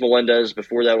Ramirez, Luis Melendez.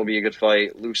 Before that will be a good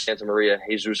fight. Luis Santamaria,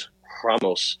 Jesus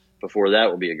Ramos. Before that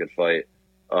will be a good fight.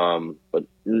 But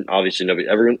obviously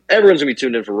everyone's gonna be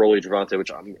tuned in for Rolly Gervonta,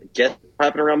 which I'm guess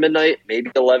happen around midnight, maybe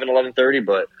 11:30.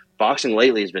 But boxing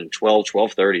lately has been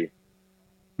 12:30.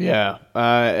 Yeah,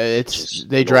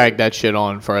 they drag that shit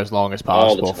on for as long as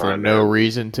possible for no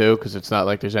reason too, because it's not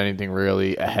like there's anything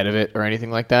really ahead of it or anything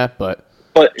like that. But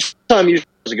Showtime usually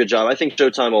does a good job. I think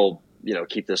Showtime will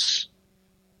keep this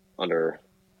under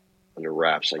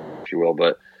wraps, if you will.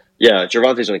 But yeah,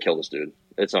 Gervonta's gonna kill this dude.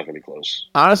 It's not gonna be close.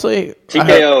 Honestly,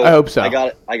 TKO. I hope so.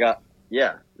 I got.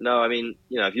 Yeah. No, I mean,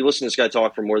 if you listen to this guy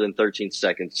talk for more than 13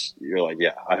 seconds, you're like,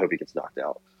 yeah, I hope he gets knocked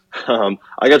out.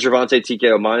 I got Gervonta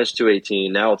TKO minus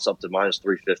 218. Now it's up to minus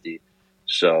 350.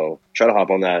 So try to hop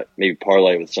on that. Maybe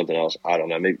parlay with something else. I don't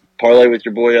know. Maybe parlay with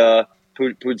your boy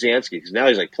Pudzianski, because now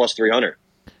he's like plus 300.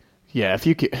 Yeah, if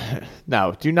you could,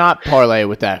 no, do not parlay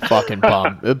with that fucking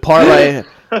bum.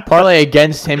 Parlay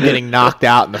against him getting knocked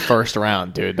out in the first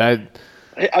round, dude. I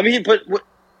mean, but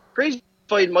crazy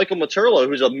fighting Michael Materlo,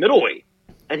 who's a middleweight,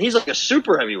 and he's like a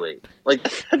super heavyweight. Like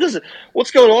that doesn't.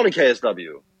 What's going on in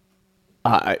KSW?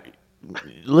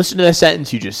 Listen to the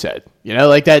sentence you just said.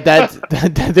 Like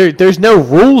that there's no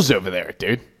rules over there,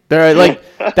 dude. They're like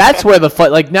that's where the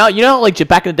fight. Like now, like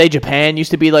back in the day, Japan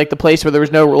used to be like the place where there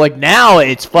was no like. Now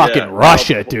it's fucking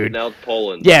Russia, dude. Now it's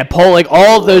Poland. Yeah, like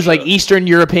all of those like Eastern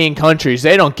European countries,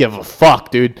 they don't give a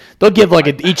fuck, dude. They'll give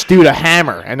like each dude a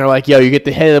hammer, and they're like, "Yo, you get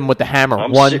to hit him with the hammer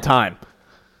one time."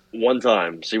 One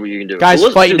time, see what you can do. Guys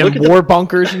fighting in war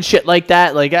bunkers and shit like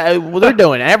that. Like, they're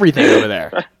doing everything over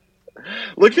there.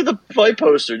 Look at the fight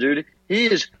poster, dude. He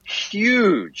is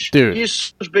huge. Dude. He is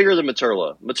so much bigger than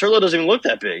Materla. Materla doesn't even look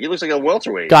that big. He looks like a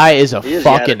welterweight. Guy is a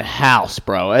fucking house,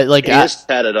 bro. Like, he is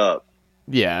tatted up.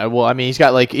 Yeah, well, I mean, he's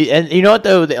got like, and you know what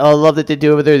though? I love that they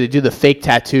do over there. They do the fake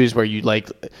tattoos where you like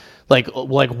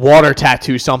water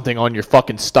tattoo something on your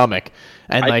fucking stomach,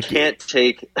 and I can't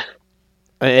take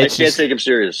him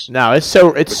serious. No, it's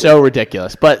so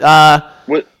ridiculous. But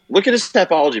look at his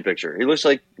Tapology picture. He looks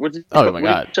like oh my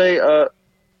god. Did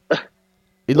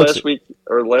you say last week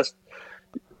or last?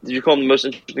 Did you call him the most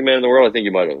interesting man in the world? I think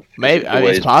you might have. Maybe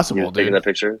it's possible, dude. Taking that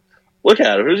picture. Look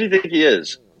at him. Who does he think he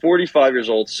is? 45 years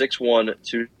old, 6'1",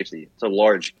 260. It's a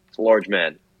large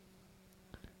man.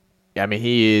 Yeah, I mean,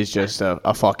 he is just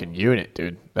a fucking unit,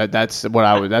 dude. That's what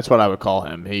I would call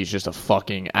him. He's just a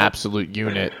fucking absolute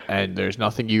unit, and there's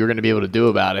nothing you're going to be able to do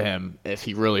about him if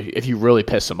you really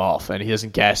piss him off, and he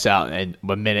doesn't gas out in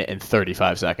a minute and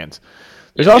 35 seconds.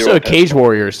 There's also a Cage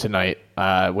Warriors tonight,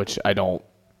 which I don't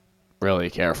really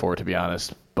care for, to be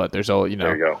honest. But there's all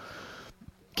There you go.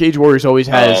 Cage Warriors always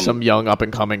has some young up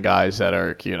and coming guys that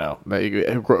are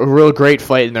a real great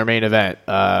fight in their main event.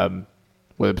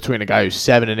 Between a guy who's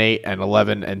 7-8 and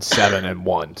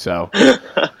 11-7-1, so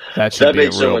that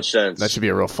makes so much sense. That should be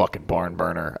a real fucking barn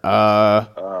burner.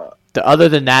 Other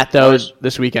than that, though,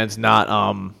 this weekend's not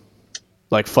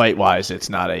like fight wise, it's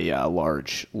not a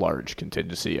large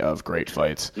contingency of great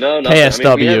fights. No,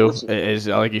 KSW is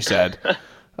like you said,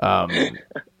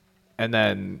 and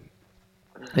then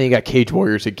you got Cage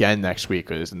Warriors again next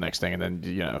week is the next thing, and then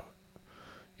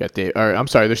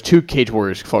there's two Cage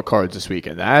Warriors cards this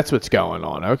weekend. That's what's going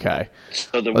on. Okay.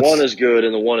 So one is good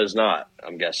and the one is not,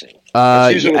 I'm guessing.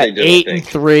 That's usually what they do,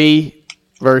 8-3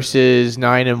 versus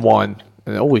 9-1.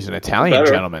 And always an Italian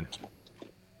gentleman.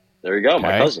 There you go. Okay.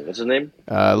 My cousin. What's his name?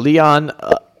 Leon.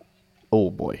 Oh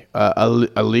boy.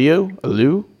 Alou.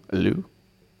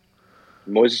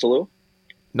 Moises Alou?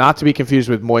 Not to be confused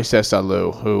with Moises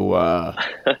Alou, who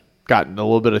got in a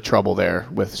little bit of trouble there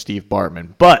with Steve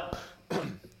Bartman. But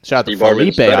shout out to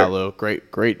Felipe Alou,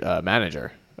 great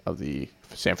manager of the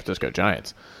San Francisco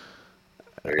Giants.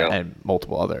 There you go. And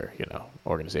multiple other,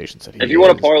 organizations that he. If you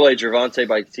want to parlay Gervonta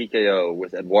by TKO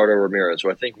with Eduardo Ramirez,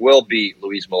 who I think will beat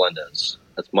Luis Melendez,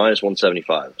 that's minus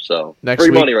 175. So next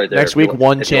free week, money right there. Next week,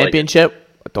 one championship.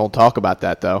 Like Don't talk about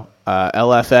that though.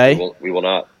 LFA. We will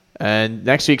not. And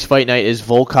next week's fight night is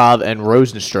Volkov and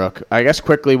Rosenstruck. I guess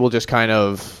quickly we'll just kind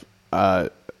of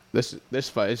this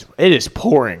fight it is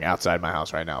pouring outside my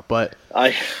house right now, but I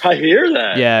hear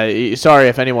that. Yeah, sorry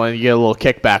if anyone you get a little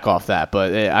kickback off that,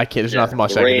 but I can't. There's nothing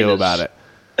much I can do about it.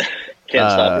 Can't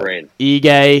stop the rain.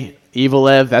 Ige,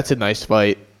 Evelev, that's a nice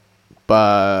fight,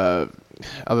 but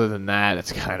other than that,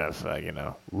 it's kind of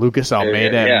Lucas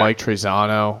Almeida and Mike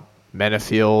Trezano,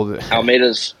 Menefield.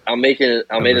 Almeida's making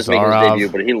his debut,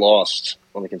 but he lost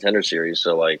on the Contender Series.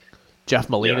 So Jeff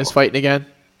Molina's fighting again.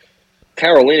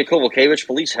 Karolina Kovalevich,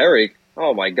 Felice Herrig.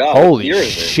 Oh my god! Holy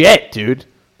shit, dude!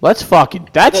 That's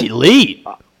elite.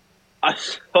 I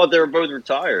thought they were both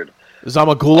retired.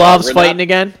 Zamagulov's fighting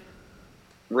again.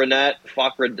 Renat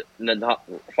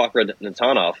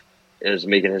Fakhretdinov is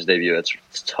making his debut. It's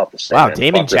tough to say. Wow, man.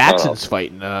 Damon Fakhretdinov. Jackson's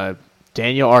fighting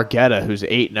Daniel Argueta, who's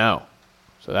 8-0.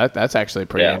 So that's actually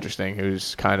pretty interesting.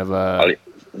 Who's kind of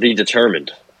the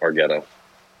determined Argueta.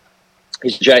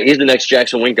 He's the next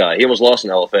Jackson Wink guy. He almost lost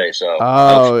in LFA. So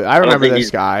I remember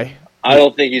this guy. I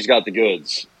don't think he's got the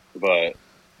goods, but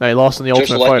no, he lost in the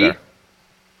Ultimate Fighter.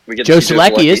 Joe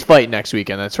Selecki is fighting next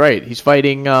weekend. That's right. He's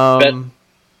fighting.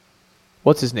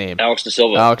 What's his name? Alex De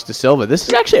Silva. Alex De Silva. This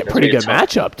is actually a pretty good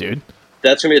matchup, dude.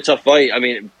 That's gonna be a tough fight. I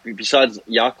mean, besides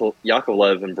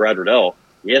Yakovlev and Brad Riddell,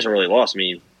 he hasn't really lost. I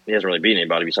mean, he hasn't really beaten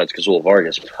anybody besides Kazula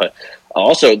Vargas. But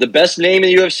also, the best name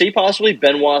in the UFC, possibly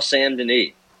Benoit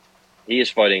Saint-Denis. He is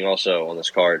fighting also on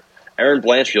this card. Aaron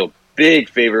Blanchfield, big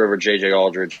favorite over J.J.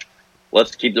 Aldridge.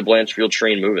 Let's keep the Blanchfield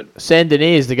train moving.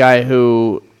 Saint-Denis is the guy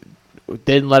who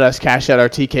didn't let us cash out our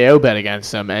TKO bet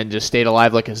against him and just stayed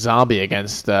alive like a zombie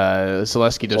against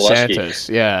Zaleski dos Santos.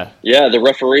 Yeah. Yeah, the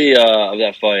referee of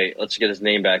that fight, let's get his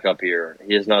name back up here.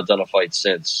 He has not done a fight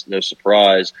since. No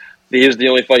surprise. He was the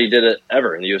only fight he did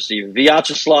ever in the UFC.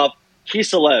 Vyacheslav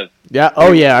Kiselev. Yeah.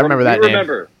 Oh, yeah. I remember that name.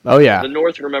 Remember. Oh, yeah. The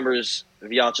North remembers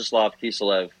Vyacheslav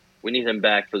Kiselev. We need him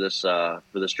back for this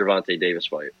Gervonta Davis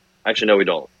fight. Actually, no, we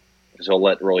don't. Because he'll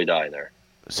let Rolly die in there.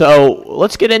 So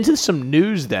let's get into some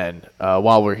news then.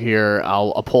 While we're here,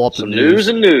 I'll pull up some the news. News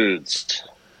and nudes.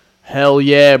 Hell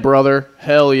yeah, brother.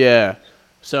 Hell yeah.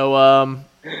 So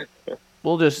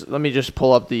let me just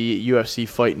pull up the UFC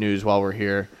fight news while we're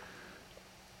here.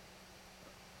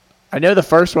 I know the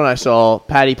first one I saw,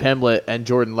 Paddy Pimblett and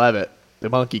Jordan Levitt, the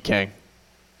Monkey King,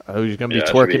 who's going to be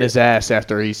twerking his ass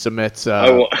after he submits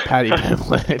Paddy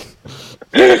Pimblett.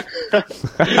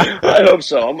 I hope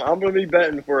so. I'm going to be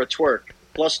betting for a twerk.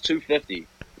 Plus 250.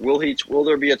 Will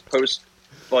there be a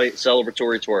post-fight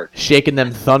celebratory twerk? Shaking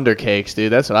them thunder cakes,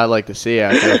 dude. That's what I like to see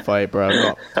after a fight,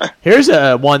 bro. Here's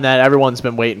one that everyone's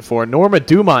been waiting for. Norma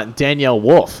Dumont and Danielle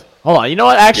Wolf. Hold on. You know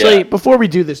what? Actually, before we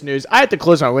do this news, I have to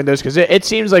close my windows because it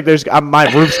seems like my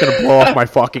roof's going to blow off my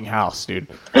fucking house, dude.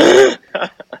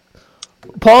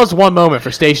 Pause one moment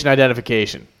for station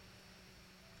identification.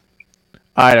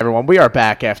 All right, everyone. We are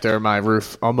back after my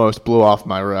roof almost blew off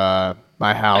my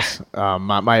house,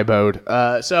 my abode.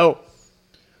 So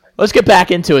let's get back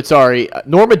into it. Sorry.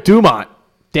 Norma Dumont,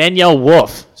 Danielle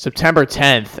Wolf, September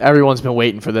 10th. Everyone's been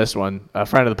waiting for this one. A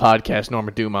friend of the podcast,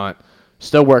 Norma Dumont,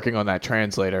 still working on that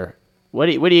translator. What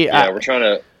do you? Yeah, we're trying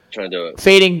to do it.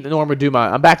 Fading Norma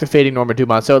Dumont. I'm back to fading Norma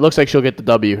Dumont. So it looks like she'll get the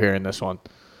W here in this one.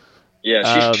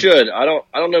 Yeah, she should. I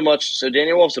don't know much. So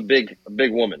Danielle Wolf's a big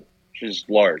woman. She's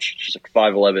large. She's like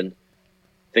 5'11". I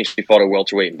think she fought a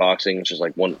welterweight in boxing, which is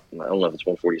like I don't know if it's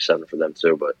 147 for them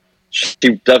too, but she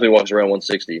definitely walks around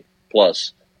 160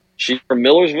 plus. She's from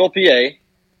Millersville, PA.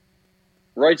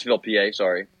 Wrightsville, PA,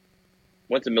 sorry.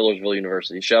 Went to Millersville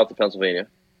University. Shout out to Pennsylvania.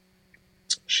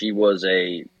 She was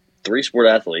a 3-sport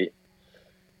athlete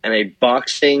and a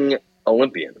boxing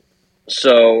Olympian.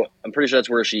 So I'm pretty sure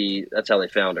that's how they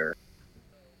found her.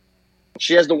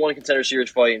 She has the one Contender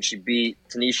Series fight, and she beat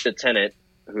Tanisha Tennant,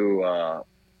 who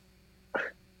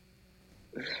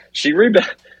she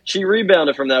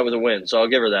rebounded from that with a win. So I'll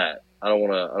give her that. I don't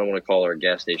want to call her a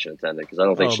gas station attendant because I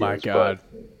don't think she is. Oh my god!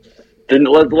 The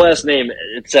last name,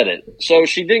 it said it. So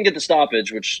she didn't get the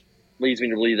stoppage, which leads me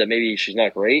to believe that maybe she's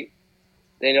not great,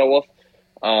 Danielle Wolf.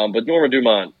 But Norma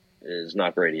Dumont is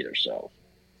not great either. So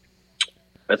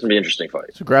that's going to be an interesting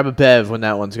fight. So grab a bev when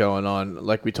that one's going on.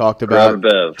 Like we talked about,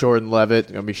 Jordan Levitt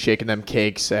going to be shaking them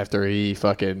cakes after he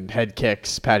fucking head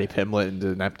kicks Paddy Pimblett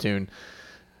into Neptune.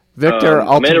 Victor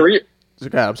I'm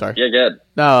sorry. Yeah, good.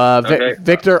 No,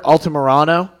 Victor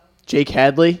Altamirano, Jake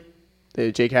Hadley.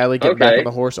 Jake Hadley getting back on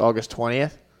the horse August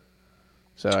 20th.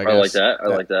 So I like that. I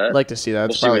like that. I'd like to see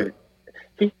that.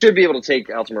 He should be able to take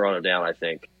Altamirano down, I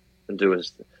think, and do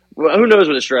his. Well, who knows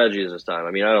what his strategy is this time?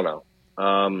 I mean, I don't know.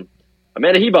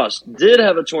 Amanda Hebos did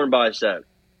have a torn bicep.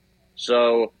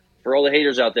 So for all the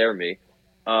haters out there, me,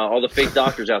 all the fake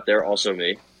doctors out there, also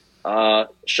me,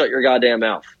 shut your goddamn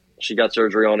mouth. She got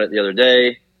surgery on it the other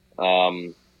day.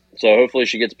 So hopefully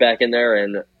she gets back in there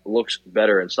and looks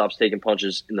better and stops taking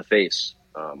punches in the face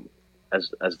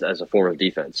as a form of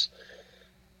defense.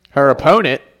 Her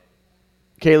opponent,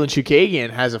 Katlyn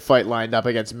Chookagian, has a fight lined up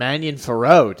against Manion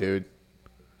Farrow, dude.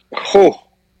 Oh.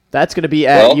 That's going to be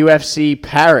at UFC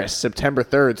Paris, September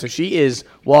 3rd. So she is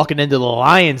walking into the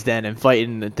Lion's Den and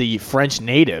fighting the French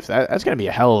native. That's going to be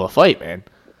a hell of a fight, man.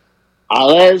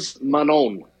 Alès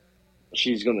Manon.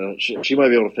 She might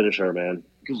be able to finish her, man.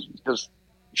 Because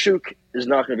Chook is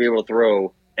not going to be able to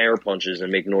throw air punches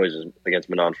and make noises against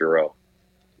Manon Farrow.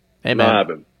 Hey,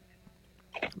 man.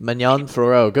 Mignon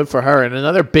Fiorot, good for her. And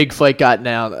another big fight got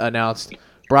announced.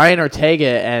 Brian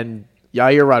Ortega and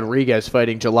Yair Rodriguez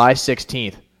fighting July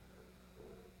 16th.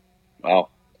 Wow.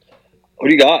 Who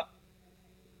do you got?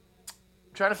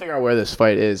 I'm trying to figure out where this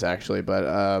fight is, actually, but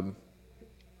I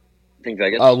think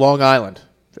Vegas. oh, Long Island.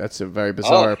 That's a very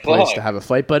bizarre place fuck. to have a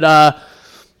fight. But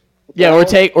yeah,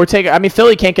 Ortega. I mean,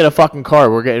 Philly can't get a fucking car.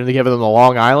 We're going to give them the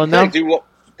Long Island now.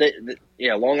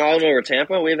 Yeah, Long Island over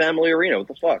Tampa. We have Amalie Arena. What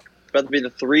the fuck? It's about to be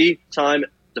the 3-time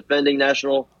defending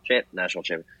national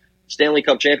champion, Stanley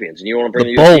Cup champions, and you want to bring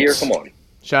the UFC here? Come on.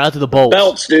 Shout out to the Bolts.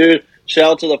 Belts, dude.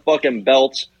 Shout out to the fucking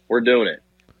belts. We're doing it.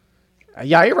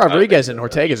 Yair Rodriguez and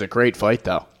Ortega is a great fight,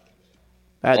 though.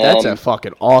 That's a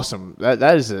fucking awesome.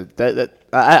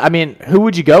 I mean, who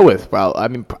would you go with, bro? I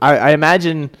mean, I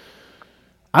imagine.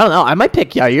 I don't know. I might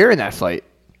pick Yair in that fight.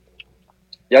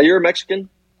 Yeah, you're a Mexican?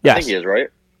 Yes. I think he is, right?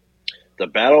 The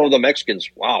Battle of the Mexicans.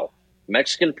 Wow.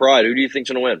 Mexican pride. Who do you think's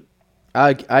going to win?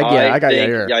 I got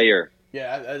think Yair.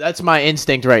 Yeah, that's my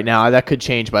instinct right now. That could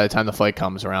change by the time the fight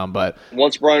comes around, but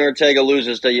once Brian Ortega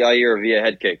loses to Yair via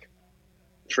head kick,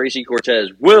 Tracy Cortez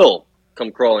will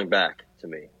come crawling back to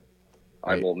me.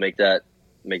 I will make that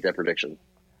prediction.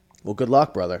 Well, good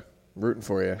luck, brother. I'm rooting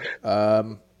for you.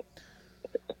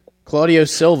 Claudio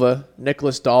Silva,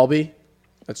 Nicholas Dalby.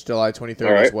 That's July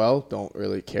 23rd as well. Don't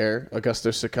really care.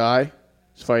 Augusto Sakai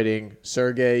is fighting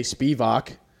Sergey Spivak.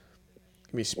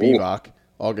 Give me Spivak.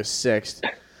 August 6th.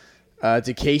 Mark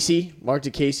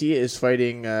DeCasey is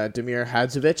fighting Damir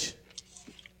Hadzovic.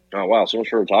 Oh, wow. So much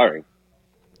for retiring.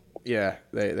 Yeah,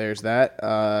 there's that.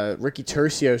 Ricky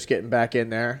Tercios getting back in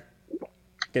there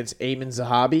against Ayman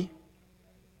Zahabi.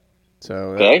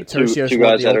 So Tercios two won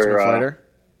guys the that Ultimate are Fighter.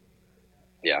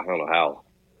 Yeah, I don't know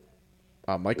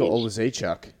how. Michael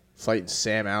Olazechuk fighting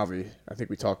Sam Alvey. I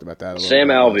think we talked about that a little Sam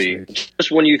bit Alvey. last week.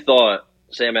 Just when you thought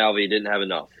Sam Alvey didn't have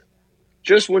enough.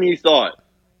 Just when you thought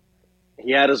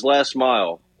he had his last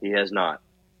smile, he has not.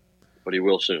 But he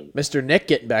will soon. Mr. Nick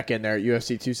getting back in there at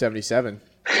UFC 277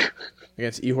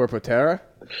 against Ihor Potera.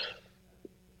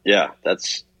 Yeah,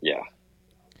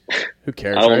 Who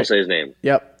cares, I don't right? want to say his name.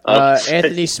 Yep.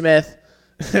 Anthony Smith,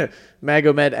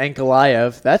 Magomed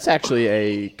Ankalaev. That's actually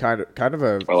a kind of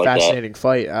a fascinating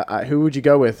fight. Who would you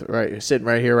go with? Right, sitting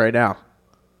right here, right now.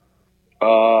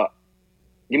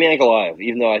 Give me Ankalaev,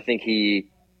 even though I think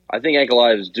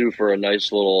Ankalaev is due for a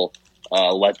nice little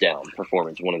letdown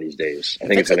performance one of these days. I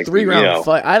think it's a 3-round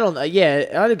fight. I don't know.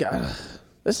 Yeah,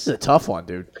 this is a tough one,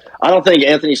 dude. I don't think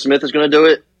Anthony Smith is going to do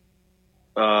it.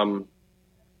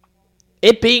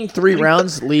 It being 3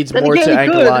 rounds leads more to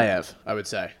Ankalaev, I would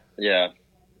say. Yeah.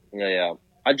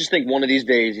 I just think one of these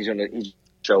days he's going to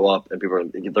show up and they're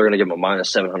going to give him a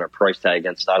minus 700 price tag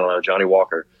against, I don't know, Johnny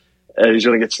Walker. And he's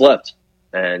going to get slept.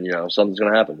 And, something's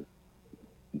going to happen.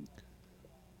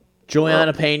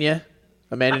 Juliana Pena,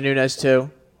 Amanda Nunes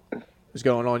too, is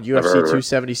going on UFC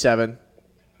 277.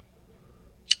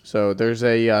 So there's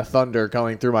a thunder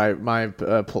going through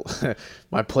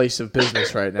my place of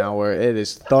business right now, where it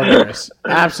is thunderous,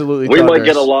 absolutely. We thunderous. might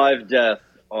get a live death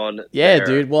on. Yeah, there,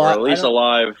 dude. Well, or at least a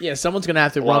live. Yeah, someone's gonna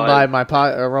have to run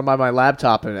by my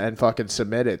laptop and fucking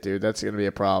submit it, dude. That's gonna be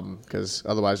a problem because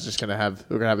otherwise, we're gonna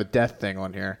have a death thing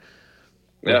on here.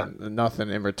 Yeah,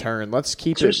 nothing in return. Let's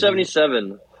keep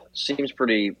 277 seems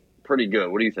pretty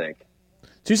good. What do you think?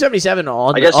 277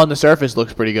 on the surface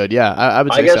looks pretty good. Yeah, I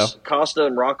would say so. I guess Costa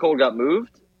and Rockhold got moved.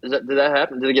 Did that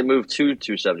happen? Did it get moved to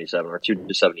 277 or to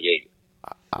 278?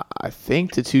 I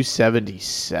think to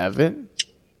 277.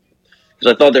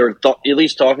 Because I thought they were at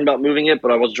least talking about moving it, but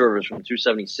I wasn't sure if it was from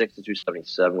 276 to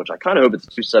 277, which I kind of hope it's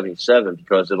 277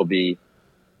 because it'll be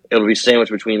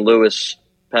sandwiched between Lewis,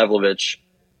 Pavlovich,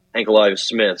 Ankalaev,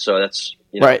 Smith. So that's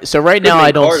right. So right now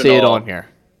I don't see it on here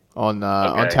on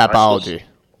Tapology.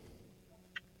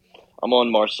 I'm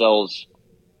on Marcel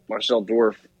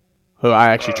Dorf, who I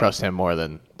actually trust him more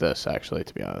than this, actually,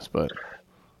 to be honest. But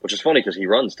which is funny because he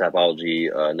runs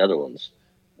Tapology Netherlands.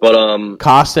 But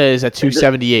Costa is at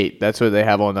 278. That's what they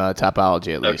have on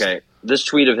Tapology at least. Okay, this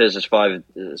tweet of his is 5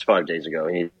 days ago.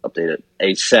 He updated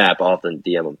ASAP. I'll have to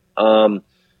DM him.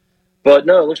 But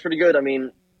no, it looks pretty good. I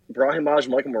mean, Brahimaj,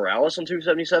 Michael Morales on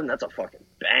 277. That's a fucking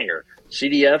banger.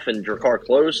 CDF and Drakkar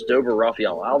Klose, Dober,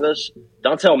 Rafael Alves,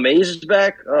 Dontel Mays is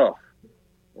back. Oh.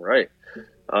 Right.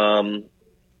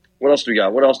 What else do we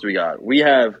got? We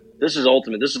have, this is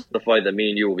ultimate. This is the fight that me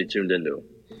and you will be tuned into.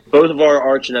 Both of our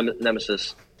arch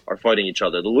nemesis are fighting each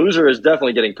other. The loser is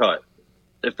definitely getting cut.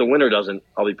 If the winner doesn't,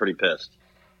 I'll be pretty pissed.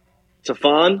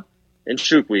 Tafan and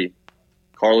Shukwi,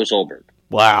 Carlos Ulberg.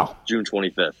 Wow. June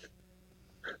 25th.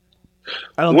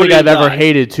 I don't think I've ever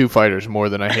hated two fighters more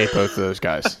than I hate both of those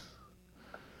guys.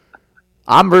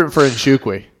 I'm rooting for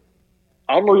Nshukwi.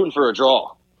 I'm rooting for a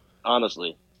draw,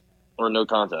 honestly, or no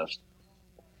contest.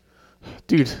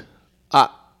 Dude,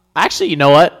 actually, you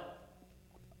know what?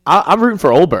 I'm rooting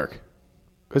for Olberg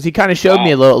because he kind of showed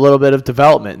me a little bit of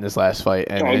development in this last fight.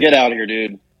 And Get out of here,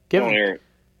 dude.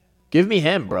 Give me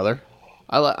him, brother.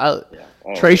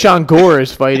 Trayshawn Gore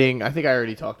is fighting. I think I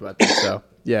already talked about this. So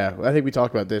yeah, I think we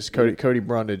talked about this. Cody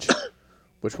Brundage,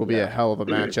 which will be a hell of a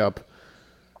matchup.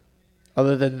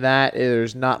 Other than that,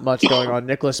 there's not much going on.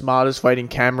 Nicholas Mott is fighting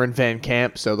Cameron Van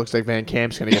Camp, so it looks like Van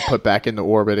Camp's going to get put back into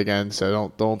orbit again.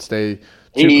 So don't stay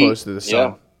too close to the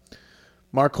sun.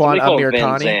 Marquand Amir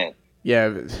Khani. Yeah,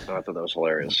 I thought that was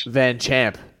hilarious. Van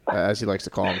Champ, as he likes to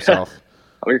call himself.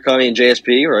 Amir Khani and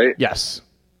JSP, right? Yes.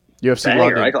 UFC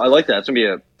Banger. London. I like that. It's going to be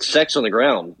a sex on the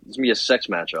ground. It's going to be a sex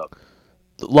matchup.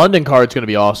 The London card's going to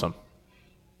be awesome.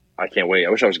 I can't wait. I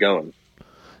wish I was going.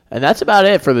 And that's about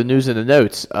it for the news and the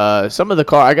notes. Some of the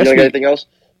cards, I guess. You got anything else?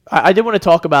 I did want to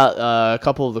talk about a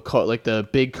couple of the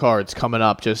big cards coming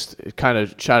up. Just kind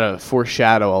of try to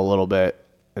foreshadow a little bit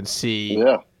and see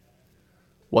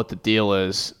what the deal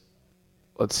is.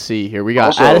 Let's see here. We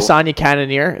got Adesanya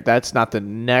Cannonier. That's not the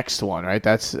next one, right?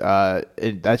 That's July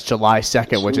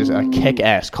 2nd, which is a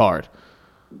kick-ass card.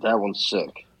 That one's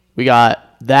sick. We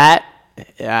got that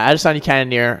Adesanya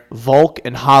Cannonier, Volk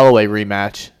and Holloway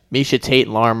rematch. Misha Tate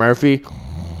and Lauren Murphy.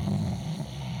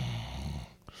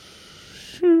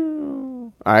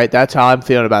 All right, that's how I'm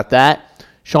feeling about that.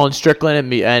 Sean Strickland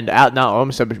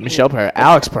Michelle Pereira,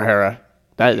 Alex Pereira.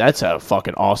 That's a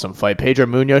fucking awesome fight. Pedro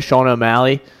Munoz, Sean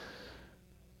O'Malley,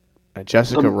 and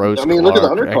Jessica Rose Clark look at the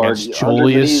undercard against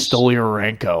Julia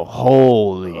Stolyarenko.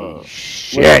 Holy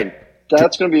shit! Listen,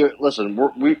 that's going to be. Listen,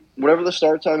 whatever the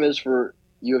start time is for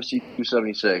UFC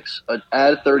 276,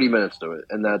 add 30 minutes to it,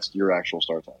 and that's your actual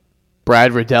start time.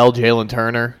 Brad Riddell, Jalen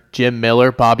Turner, Jim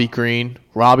Miller, Bobby Green,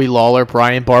 Robbie Lawler,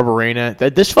 Brian Barberena.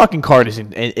 This fucking card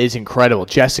is incredible.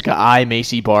 Jessica I,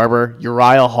 Macy Barber,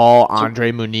 Uriah Hall,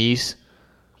 Andre Muniz.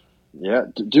 Yeah,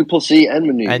 Duplessis and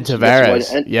Muniz. And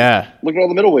Tavares, Look at all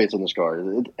the middleweights on this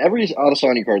card. Every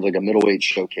Adesanya card is like a middleweight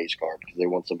showcase card because they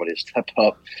want somebody to step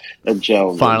up and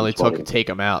challenge. Finally take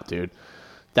him out, dude.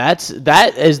 That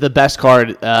is the best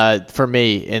card for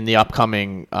me in the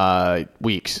upcoming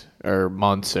weeks or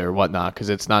months or whatnot because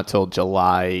it's not till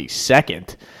July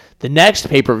 2nd. The next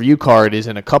pay-per-view card is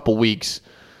in a couple weeks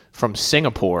from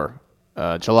Singapore,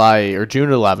 June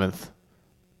 11th.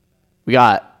 We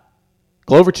got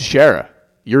Glover Teixeira,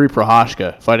 Yuri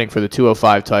Prochazka fighting for the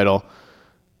 205 title.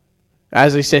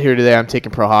 As I sit here today, I'm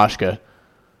taking Prochazka.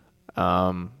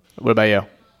 What about you?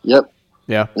 Yep.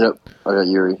 Yeah? Yep. I got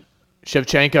Yuri.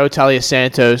 Shevchenko, Talia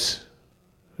Santos.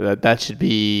 That should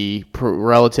be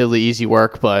relatively easy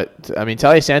work, but I mean,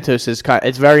 Talia Santos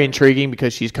it's very intriguing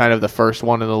because she's kind of the first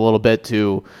one in a little bit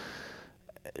to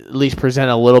at least present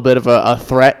a little bit of a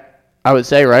threat. I would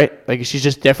say, right? Like she's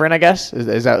just different, I guess.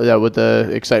 Is that what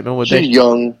the excitement would be? She's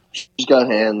young. She's got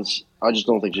hands. I just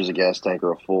don't think she's a gas tank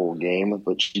or a full game,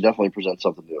 but she definitely presents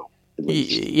something new.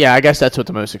 Yeah, I guess that's what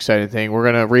the most exciting thing. We're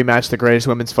gonna rematch the greatest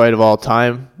women's fight of all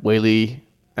time, Weili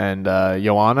and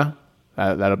Joanna.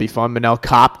 That'll be fun. Manel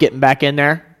Kopp getting back in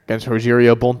there against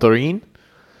Rogerio Bontorin.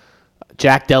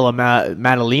 Jack Della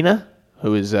Maddalena,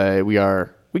 who is we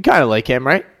kind of like him,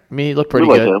 right? I mean, he looked pretty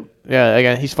good. Him. Yeah,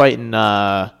 again, he's fighting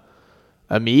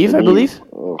Amiv, I believe.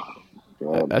 Oh,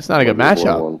 God. That's not a good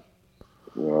matchup.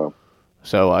 Yeah.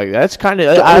 So that's kind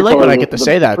of I like when I get to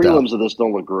say that. The prelims though. of this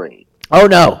don't look great. Oh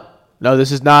no. No,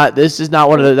 this is not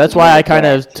one of the. That's why I kind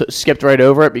of skipped right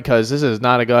over it because this is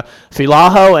not a good.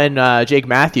 Filaho and Jake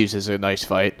Matthews is a nice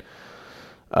fight.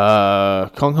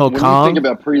 Kung Ho Kong. When you think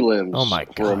about prelims, oh my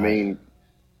God. For a main,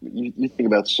 you think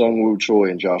about Sung Woo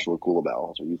Choi and Joshua Kulabau.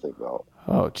 That's what you think about.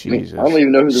 Oh Jesus! I don't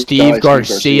even know who this Steve guy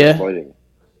Garcia is fighting.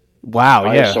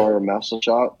 Wow, yeah. Isar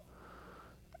Masashot.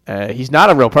 He's not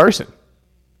a real person.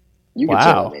 You can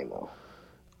say that name though.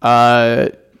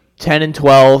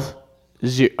 10-12.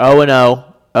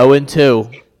 0-0,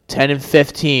 0-2,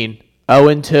 10-15,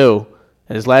 0-2,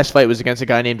 and his last fight was against a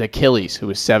guy named Achilles, who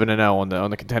was 7-0 on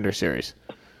the Contender Series.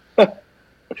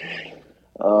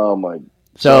 Oh my!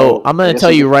 So I'm going to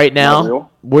tell you right now,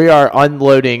 we are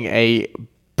unloading a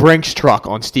Brinks truck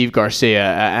on Steve Garcia,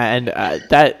 and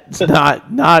that's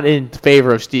not in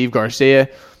favor of Steve Garcia.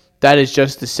 That is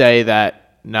just to say that.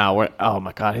 No, oh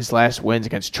my God, his last win's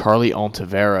against Charlie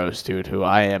Ontiveros, dude, who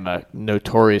I am a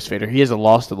notorious fader. He has a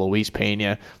loss to Luis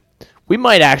Pena. We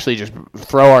might actually just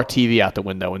throw our TV out the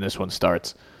window when this one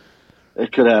starts.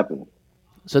 It could happen.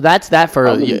 So that's that for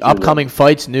upcoming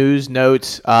fights, news,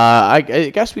 notes. I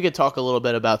guess we could talk a little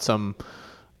bit about some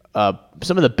of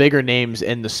the bigger names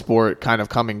in the sport kind of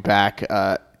coming back.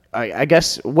 I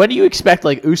guess, when do you expect,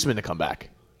 like, Usman to come back?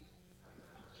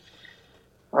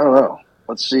 I don't know.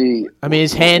 Let's see. I mean,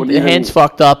 his hand's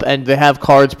fucked up, and they have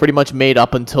cards pretty much made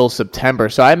up until September.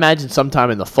 So I imagine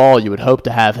sometime in the fall you would hope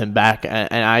to have him back.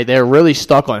 And they're really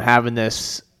stuck on having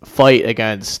this fight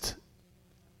against,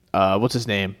 what's his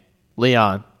name?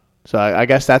 Leon. So I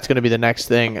guess that's going to be the next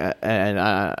thing. And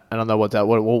I don't know what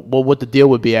the deal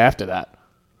would be after that.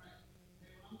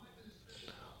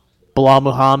 Bilal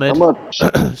Muhammad.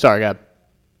 Sorry, go ahead.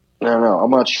 No,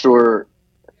 I'm not sure.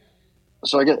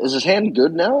 So I guess, is his hand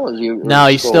good now? No,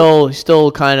 he's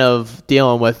still kind of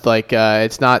dealing with, like,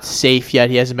 it's not safe yet.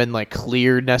 He hasn't been, like,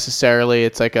 cleared necessarily.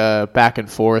 It's like a back and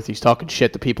forth. He's talking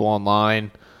shit to people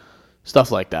online, stuff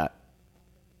like that.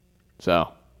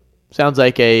 So, sounds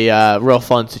like a real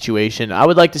fun situation. I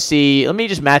would like to see. Let me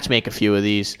just matchmake a few of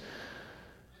these.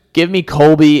 Give me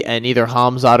Colby and either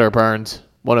Hamzat or Burns,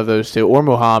 one of those two, or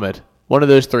Muhammad. One of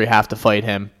those three have to fight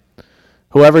him.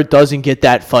 Whoever doesn't get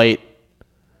that fight.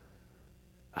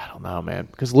 I don't know, man,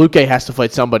 because Luque has to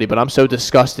fight somebody, but I'm so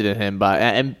disgusted in him.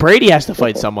 And Brady has to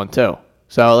fight someone too.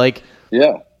 So, like,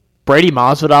 yeah, Brady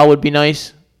Masvidal would be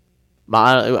nice.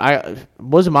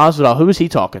 Wasn't Masvidal? Who was he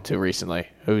talking to recently?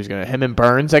 Him and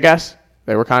Burns, I guess.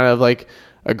 They were kind of like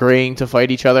agreeing to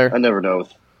fight each other. I never know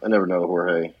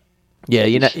Jorge. Yeah,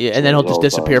 and then he'll just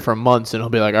disappear for months, and he'll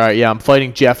be like, "All right, yeah, I'm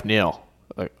fighting Jeff Neal."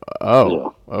 Like,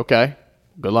 oh, yeah. Okay.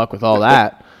 Good luck with all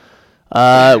that.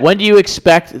 When do you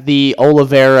expect the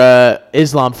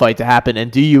Oliveira-Islam fight to happen,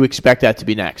 and do you expect that to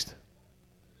be next?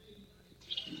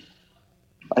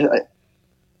 I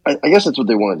guess that's what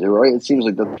they want to do, right? It seems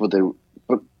like that's what they.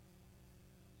 But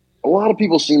a lot of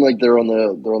people seem like they're on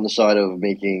the side of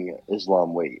making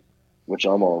Islam wait, which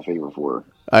I'm all in favor for.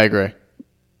 I agree.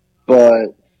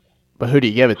 But who do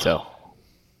you give it to?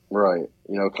 Right,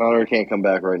 Conor can't come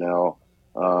back right now,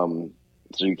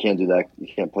 so you can't do that. You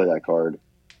can't play that card.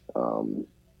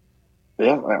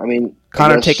 Yeah, I mean,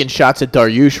 Conor taking shots at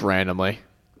Dariush randomly.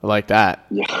 I like that.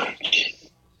 Yeah.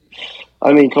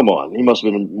 I mean, come on. He must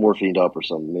have been morphined up or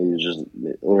something. Maybe he's just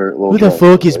who the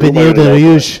fuck is Beneil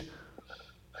Dariush?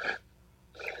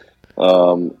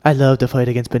 I love to fight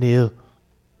against Beneil.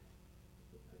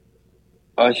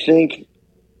 I think.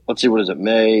 Let's see. What is it?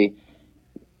 May,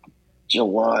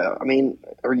 July. I mean,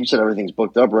 or you said everything's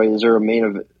booked up, right? Is there a main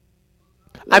event?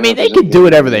 I mean, they could do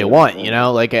whatever they want,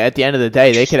 Like, at the end of the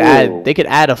day, they could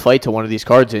add a fight to one of these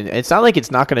cards, and it's not like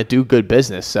it's not going to do good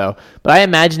business. So, but I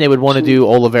imagine they would want to do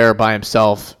Oliveira by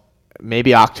himself,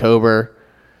 maybe October.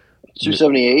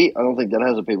 278. I don't think that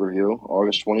has a pay-per-view.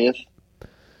 August 20th.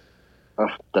 I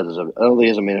don't think it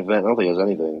has a main event. I don't think it has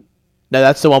anything. No,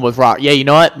 that's the one with Rock. Yeah, you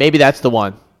know what? Maybe that's the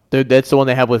one. Dude, that's the one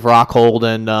they have with Rockhold,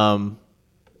 and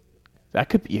that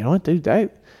could be. You know what,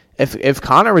 dude? If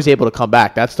Conor was able to come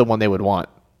back, that's the one they would want.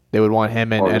 They would want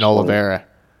him and Oliveira.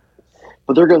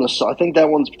 But they're going to. I think that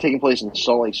one's taking place in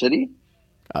Salt Lake City.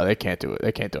 Oh, they can't do it.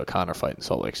 They can't do a Conor fight in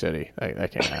Salt Lake City.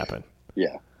 That can't happen.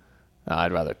 Yeah. No,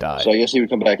 I'd rather die. So I guess he would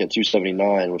come back at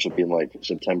 279, which would be in like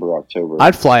September, October.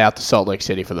 I'd fly out to Salt Lake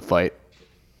City for the fight.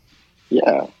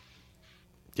 Yeah.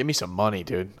 Give me some money,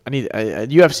 dude.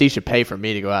 UFC should pay for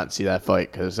me to go out and see that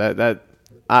fight because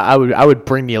I would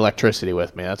bring the electricity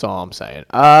with me. That's all I'm saying.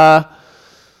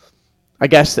 I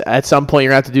guess at some point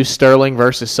you're going to have to do Sterling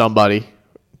versus somebody.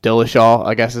 Dillashaw,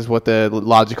 I guess, is what the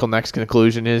logical next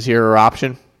conclusion is here, or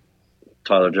option.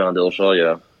 Tyler John Dillashaw,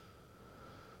 yeah.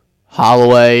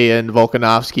 Holloway and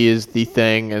Volkanovski is the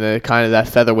thing, and then kind of that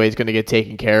featherweight is going to get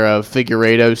taken care of.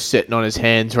 Figueiredo's sitting on his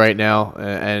hands right now,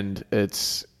 and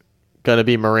it's going to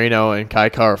be Moreno and Kai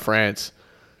Kara France.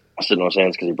 Sitting on his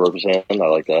hands because he broke his hand. I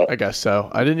like that. I guess so.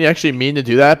 I didn't actually mean to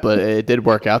do that, but it did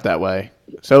work out that way.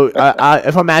 So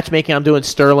if I'm matchmaking, I'm doing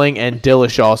Sterling and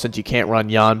Dillashaw since you can't run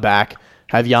Jan back.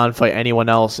 Have Jan fight anyone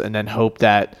else, and then hope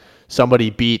that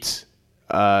somebody beats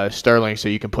Sterling so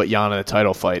you can put Jan in a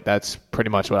title fight. That's pretty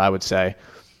much what I would say.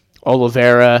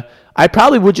 Oliveira, I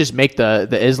probably would just make the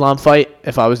Islam fight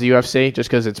if I was the UFC, just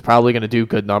because it's probably going to do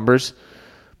good numbers.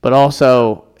 But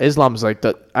also, Islam's like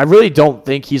I really don't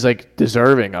think he's like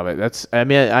deserving of it. I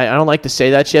don't like to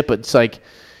say that shit, but it's like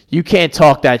you can't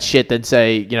talk that shit then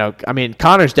say,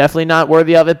 Conor's definitely not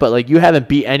worthy of it, but like you haven't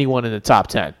beat anyone in the top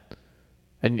 10.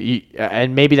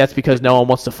 And maybe that's because no one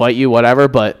wants to fight you, whatever,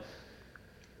 but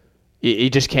you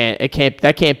just can't.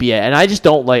 That can't be it. And I just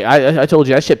don't like. I told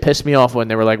you that shit pissed me off when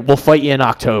they were like, "We'll fight you in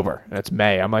October." And it's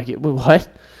May. I'm like, what?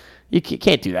 You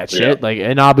can't do that shit. Yeah. Like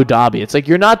in Abu Dhabi, it's like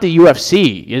you're not the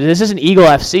UFC. This isn't Eagle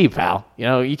FC, pal.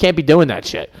 You can't be doing that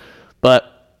shit. But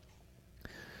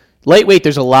lightweight,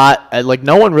 there's a lot. Like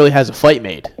no one really has a fight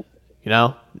made.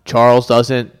 Charles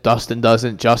doesn't. Dustin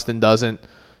doesn't. Justin doesn't.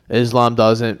 Islam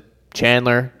doesn't.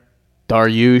 Chandler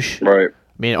Dariush. Right.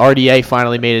 I mean, RDA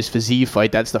finally made his Fiziev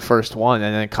fight. That's the first one.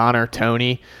 And then Connor,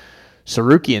 Tony,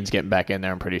 Sarukian's getting back in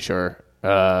there, I'm pretty sure.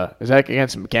 Is that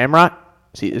against Gamrot?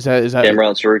 Is that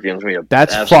Gamrot Sarukian?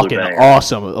 That's fucking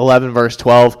awesome. 11 versus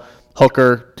 12.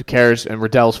 Hooker, Ducares, and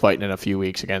Riddell's fighting in a few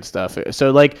weeks against stuff.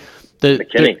 So, like,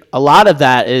 a lot of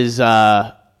that is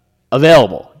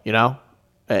available, you know?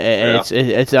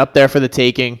 It's up there for the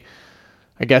taking.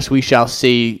 I guess we shall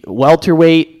see.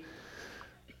 Welterweight,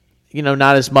 you know,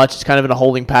 not as much. It's kind of in a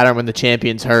holding pattern when the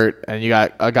champion's hurt, and you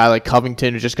got a guy like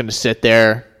Covington who's just going to sit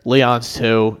there. Leon's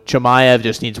too. Chimaev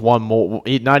just needs one more.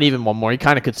 Not even one more. He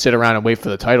kind of could sit around and wait for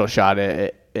the title shot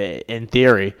in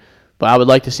theory. But I would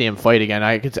like to see him fight again.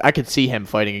 I could see him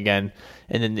fighting again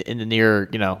in the near,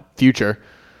 you know, future.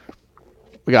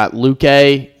 We got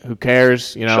Luque. Who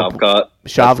cares? You know,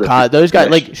 Shavkat. Those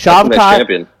guys like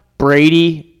Shavkat,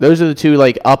 Brady. Those are the two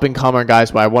like up and comer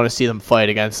guys. But I want to see them fight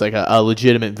against like a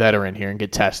legitimate veteran here and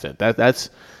get tested.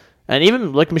 That's and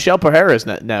even like Michel Pereira's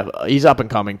he's up and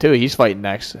coming too. He's fighting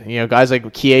next. You know, guys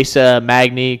like Chiesa,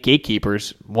 Magny,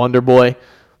 gatekeepers, Wonder Boy.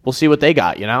 We'll see what they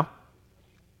got. You know.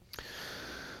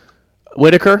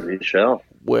 Whitaker.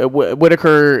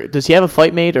 Whitaker, does he have a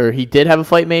fight mate, or he did have a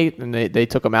fight mate, and they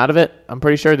took him out of it? I'm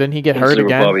pretty sure. Didn't he get hurt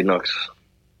again? Bobby Nux.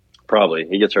 Probably.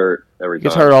 He gets hurt every time. He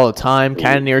gets hurt all the time.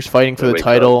 Cannonier's fighting for the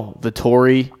title.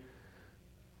 Vittori,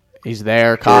 he's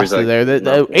there. Costa there.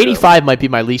 The 85 might be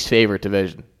my least favorite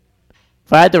division.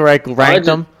 If I had to rank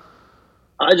them.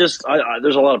 There's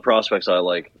a lot of prospects I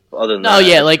like. Other than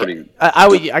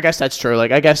I guess that's true.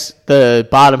 Like, I guess the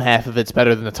bottom half of it's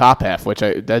better than the top half, which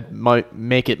that might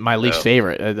make it my least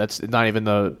favorite. That's not even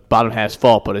the bottom half's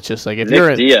fault, but it's just like if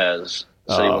Nick Diaz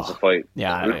said he wants to fight.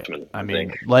 Yeah, Richmond, I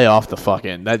mean, lay off the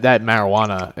fucking that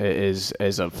marijuana is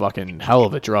a fucking hell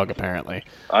of a drug. Apparently,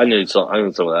 I need some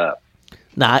of that.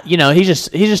 Nah, you know, he's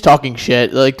just talking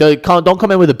shit. Like, don't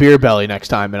come in with a beer belly next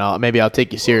time, and maybe I'll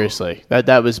take you seriously.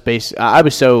 That was I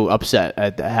was so upset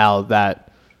at how that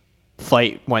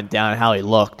fight went down and how he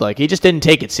looked. Like, he just didn't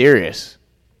take it serious.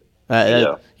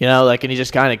 You know, like, and he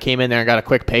just kind of came in there and got a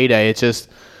quick payday. It's just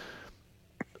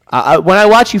when I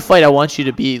watch you fight, I want you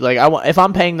to be like, if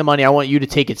I'm paying the money, I want you to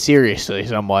take it seriously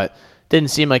somewhat.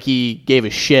 Didn't seem like he gave a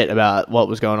shit about what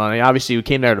was going on. Obviously, we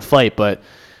came there to fight, but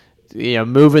you know,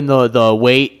 moving the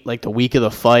weight like the week of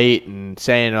the fight and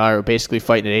saying we're basically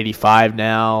fighting at 85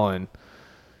 now and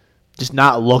just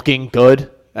not looking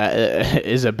good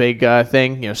is a big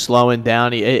thing. You know, slowing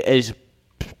down. His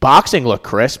boxing looked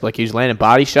crisp, like he was landing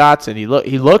body shots, and he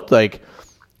looked like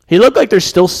there's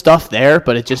still stuff there,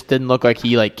 but it just didn't look like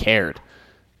he like cared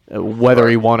whether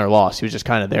he won or lost. He was just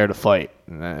kind of there to fight,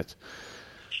 and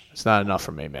it's not enough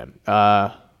for me, man.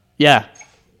 Yeah.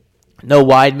 No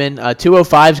Weidman.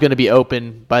 205 is going to be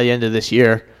open by the end of this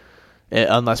year,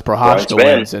 unless Prochazka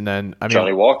wins, and then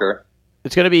Johnny Walker.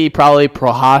 It's going to be probably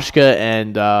Prochazka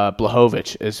and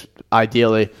Blachowicz is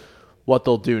ideally what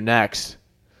they'll do next.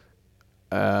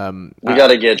 We got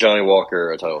to get Johnny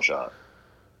Walker a title shot.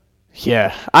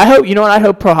 Yeah, I hope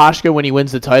Prochazka, when he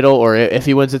wins the title, or if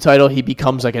he wins the title, he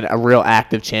becomes like a real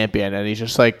active champion, and he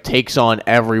just like takes on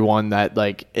everyone that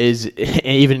like is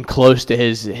even close to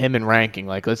him in ranking.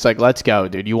 Like let's go,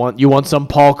 dude. You want some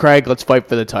Paul Craig? Let's fight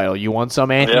for the title. You want some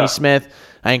Anthony Smith?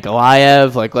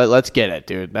 Ankalaev? Like let's get it,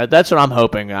 dude. That's what I'm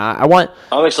hoping.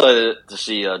 I'm excited to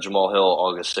see Jamal Hill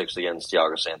August 6th against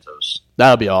Thiago Santos.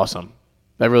 That'll be awesome.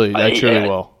 That truly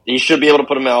will. He should be able to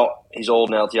put him out. He's old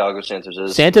now, Thiago Santos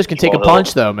is. Santos can take a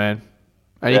punch, though, man.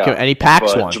 And he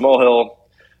packs one. Jamal Hill,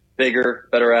 bigger,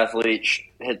 better athlete.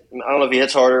 I don't know if he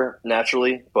hits harder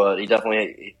naturally, but he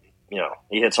definitely,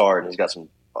 he hits hard, and he's got some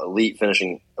elite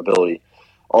finishing ability.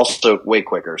 Also, way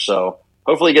quicker. So,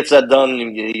 hopefully he gets that done,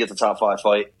 and he gets a top 5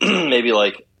 fight. Maybe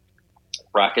like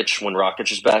Rakic, when Rakic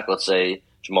is back. Let's say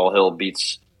Jamal Hill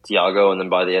beats Thiago, and then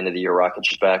by the end of the year, Rakic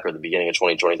is back, or the beginning of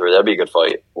 2023. That'd be a good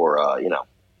fight. Or,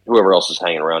 whoever else is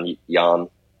hanging around, Jan,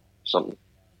 something.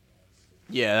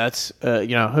 Yeah, that's,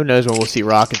 who knows when we'll see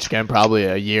Rakic again, probably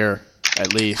a year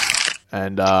at least.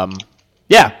 And,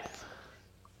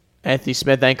 Anthony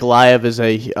Smith Ankalaev is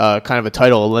a kind of a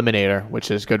title eliminator,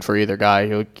 which is good for either guy.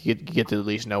 You get to at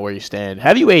least know where you stand.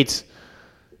 Heavyweights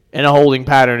in a holding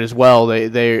pattern as well.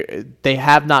 They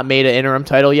have not made an interim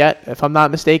title yet, if I'm not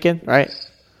mistaken, right?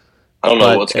 I don't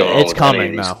know what's going on. It's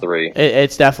coming now. Three.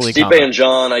 It's definitely Stipe coming. and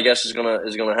John, I guess, is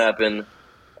gonna happen in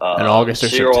August or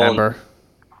September.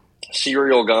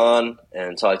 Serial gone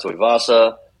and Tai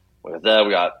Tuivasa. With that, we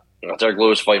got Derek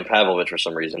Lewis fighting Pavlovich for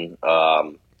some reason.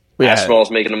 Aspinall's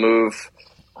making a move.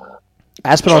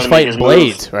 Aspinall's fighting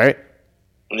Blades, right?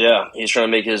 Yeah, he's trying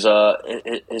to make his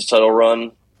title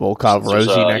run. Volkov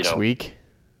Rosie next week.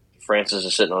 Francis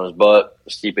is sitting on his butt.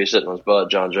 Stipe's sitting on his butt.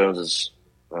 John Jones is,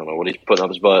 I don't know what he's putting up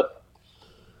his butt.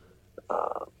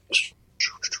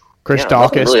 Chris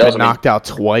Dawkins been knocked out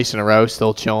twice in a row,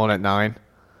 still chilling at 9.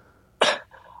 I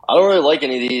don't really like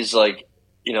any of these, like,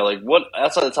 what,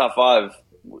 outside the top 5,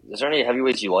 is there any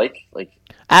heavyweights you like? Like,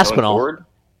 Aspinall.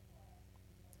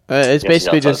 It's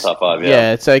basically just, top 5,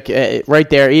 it's like right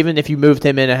there, even if you moved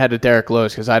him in ahead of Derek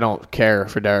Lewis, because I don't care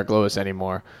for Derek Lewis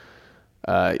anymore.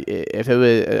 If it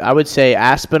was, I would say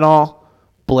Aspinall,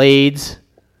 Blades,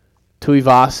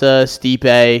 Tuivasa,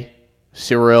 Stipe,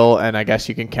 Cyril, and I guess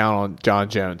you can count on John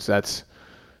Jones. That's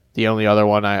the only other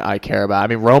one I care about. I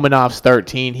mean, Romanov's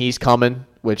 13. He's coming,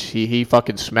 which he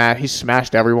fucking smashed. He's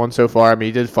smashed everyone so far. I mean,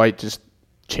 he did fight just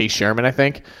Chase Sherman, I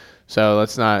think. So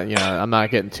let's not, I'm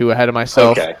not getting too ahead of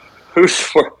myself. Okay.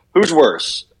 Who's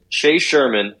worse? Chase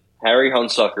Sherman, Harry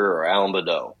Hunsucker, or Alan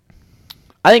Badeau?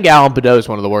 I think Alan Badeau is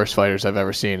one of the worst fighters I've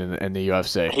ever seen in the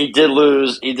UFC. He did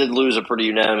lose a pretty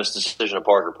unanimous decision of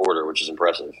Parker Porter, which is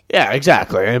impressive. Yeah,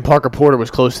 exactly. And Parker Porter was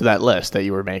close to that list that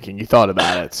you were making. You thought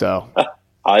about it, so. Yeah.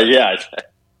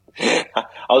 I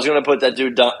was going to put that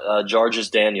dude,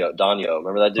 Jarges Danio.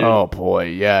 Remember that dude? Oh, boy.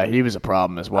 Yeah, he was a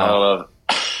problem as well. I don't know.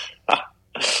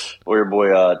 Or your boy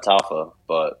Tafa.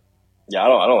 But, yeah, I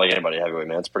don't like anybody heavyweight,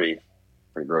 man. It's pretty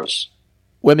gross.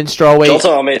 Women's strawweight. Jolton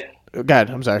Almeida. Go ahead,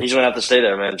 I'm sorry. He's going to have to stay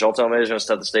there, man. Jolton Almeida's going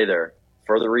to have to stay there.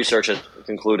 Further research has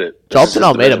concluded. Jolton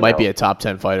Almeida might be a top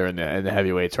 10 fighter in the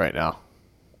heavyweights right now.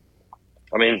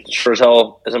 I mean, sure as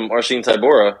hell isn't Marcin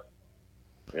Tybura.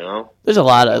 There's a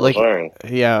lot of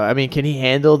I mean, can he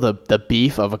handle the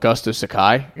beef of Augusto Sakai?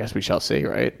 I guess we shall see,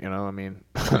 right?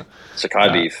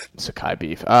 Sakai beef. Sakai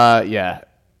beef. Yeah.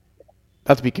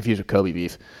 Not to be confused with Kobe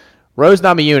beef. Rose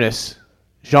Namajunas,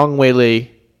 Zhang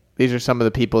Weili. These are some of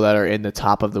the people that are in the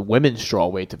top of the women's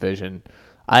strawweight division.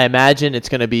 I imagine it's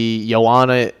going to be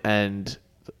Joanna and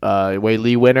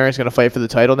Weili winner is going to fight for the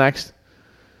title next.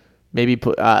 Maybe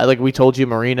like we told you,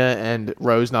 Marina and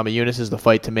Rose Namajunas is the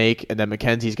fight to make, and then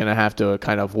Mackenzie's going to have to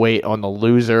kind of wait on the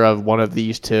loser of one of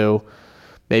these two.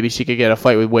 Maybe she could get a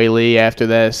fight with Weili after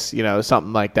this,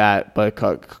 something like that. But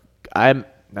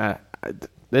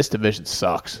this division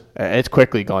sucks. It's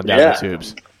quickly gone down the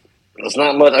tubes. It's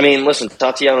not much. I mean, listen,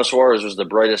 Tatiana Suarez was the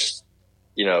brightest,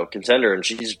 contender, and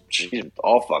she's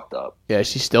all fucked up. Yeah,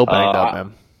 she's still banged up,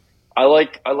 man. I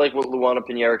like what Luana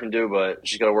Pinheiro can do, but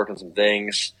she's got to work on some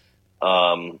things.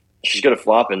 She's good at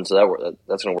flopping, so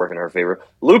that's going to work in her favor.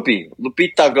 Lupita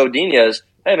Godinez.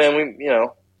 Hey, man,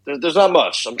 there's not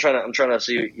much. I'm trying to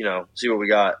see what we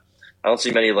got. I don't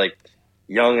see many like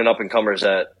young and up and comers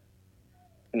that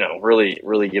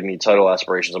really give me title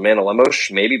aspirations. Amanda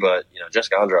Lemos, maybe, but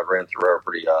Jessica Andrade ran through her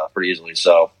pretty easily.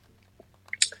 So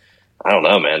I don't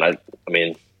know, man. I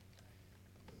mean,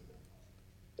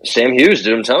 Sam Hughes,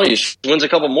 dude. I'm telling you, she wins a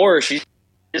couple more. She's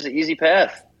an easy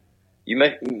path. You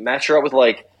match her up with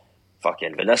like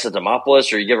fucking Vanessa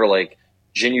Demopoulos, or you give her like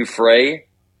Jinyu Frey,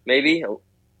 maybe.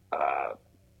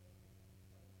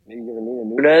 Maybe give her Nina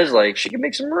Nunes. Like she can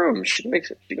make some room. She can make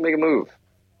a move.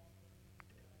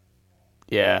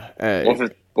 Yeah.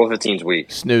 115's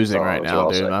weak. Snoozing right now,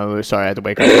 dude. I'm sorry, I had to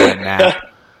wake up from a nap.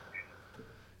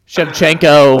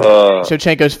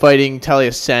 Shevchenko's fighting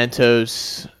Talia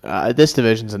Santos. This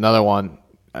division's another one.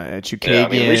 Chukagian. Yeah, I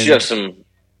mean, at least you have some,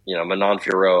 Manon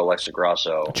Fiorot, Alexa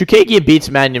Grasso. Chukagian beats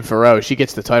Mannion Fiorot. She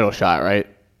gets the title shot, right?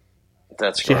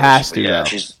 She has to, yeah,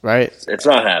 right? It's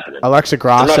not happening. Alexa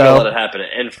Grasso. They're not going to let it happen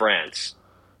in France.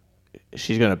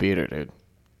 She's going to beat her, dude.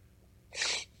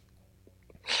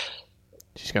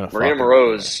 She's going to Marina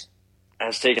Moroz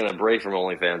has taken a break from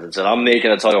OnlyFans and said, I'm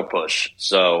making a title push.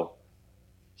 So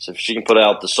if she can put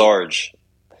out the Sarge,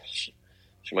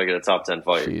 she might get a top 10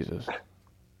 fight. Jesus.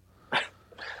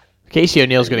 Casey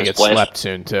O'Neal's going to get slept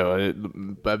soon,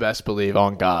 too. I best believe,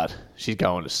 on God, she's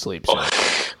going to sleep soon.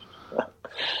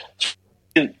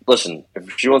 Listen,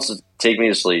 if she wants to take me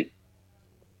to sleep,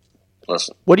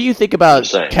 listen. What do you think about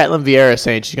Ketlin Vieira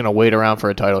saying she's going to wait around for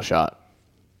a title shot?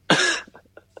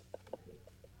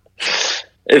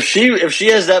 If she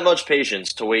has that much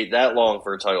patience to wait that long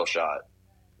for a title shot,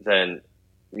 then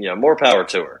more power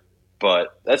to her.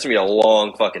 But that's gonna be a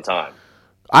long fucking time.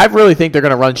 I really think they're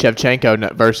gonna run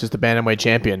Shevchenko versus the bantamweight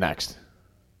champion next.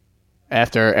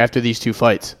 After these two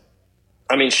fights.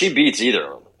 I mean, she beats either of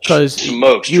them. Because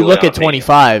you look at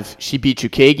 25, she beat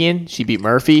Chukagian, she beat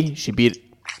Murphy, she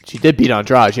did beat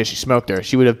Andrade. Yeah, she smoked her.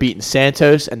 She would have beaten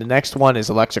Santos, and the next one is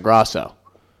Alexa Grasso,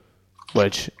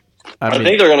 which. I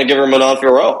think they're going to give her Manon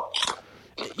Fiorot.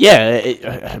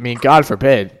 Yeah, I mean, God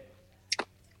forbid.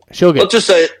 She'll get. Let's just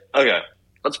say, okay.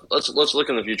 Let's look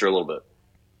in the future a little bit.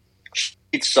 She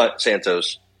beats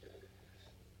Santos.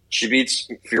 She beats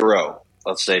Furo,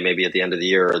 let's say maybe at the end of the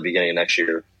year or the beginning of next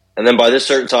year. And then by this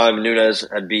certain time, Nunes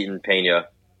had beaten Pena.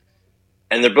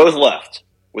 And they're both left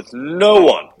with no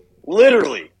one,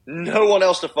 literally no one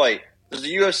else to fight. Does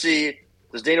the UFC,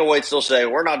 does Dana White still say,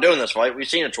 we're not doing this fight? We've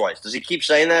seen it twice. Does he keep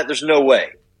saying that? There's no way,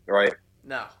 right?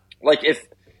 No. Like, if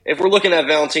we're looking at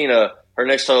Valentina, her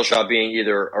next title shot being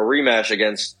either a rematch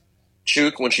against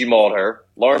Chuk when she mauled her,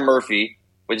 Lauren Murphy.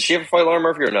 Wait, did she ever fight Lauren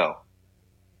Murphy or no?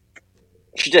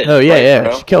 She did. Oh, yeah, right? yeah.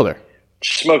 No? She killed her.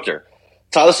 She smoked her.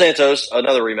 Tyler Santos,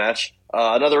 another rematch.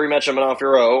 Another rematch of Manon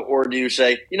Fiorot. Or do you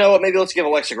say, you know what, maybe let's give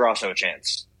Alexa Grasso a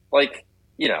chance? Like,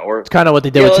 you know. Or it's kind of what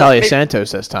they did with Talia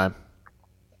Santos this time.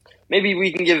 Maybe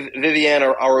we can give Viviane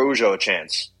Araujo a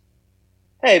chance.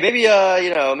 Hey, maybe,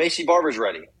 Macy Barber's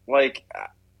ready. Like,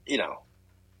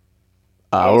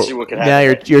 let's see what can happen. Now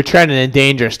you're treading in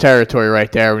dangerous territory right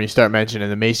there when you start mentioning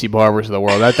the Macy Barbers of the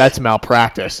world. That's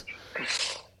malpractice.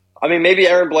 I mean, maybe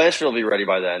Erin Blanchfield will be ready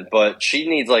by then, but she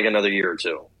needs like another year or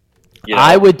two. You know?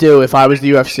 I would do, if I was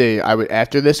the UFC, I would,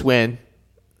 after this win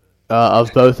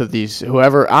of both of these,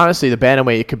 whoever, honestly, the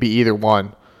bantamweight, it could be either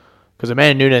one. Because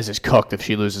Amanda Nunes is cooked if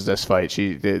she loses this fight.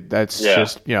 That's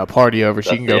just, party over.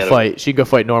 She can go fight. She can go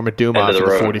fight Norma Dumont for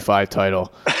the 45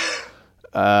 title.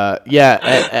 I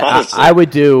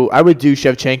would do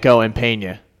Shevchenko and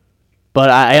Pena. But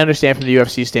I understand from the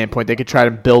UFC standpoint, they could try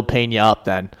to build Pena up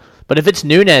then. But if it's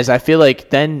Nunes, I feel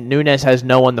like then Nunes has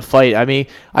no one to fight. I mean,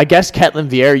 I guess Ketlin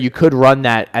Vieira, you could run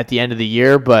that at the end of the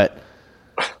year, but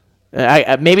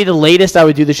maybe the latest I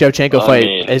would do the Shevchenko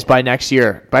fight is by next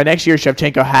year. By next year,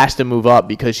 Shevchenko has to move up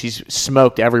because she's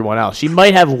smoked everyone else. She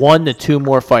might have 1 to 2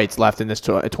 more fights left in this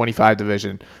 25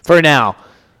 division for now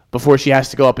before she has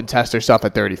to go up and test herself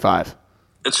at 35.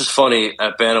 It's just funny,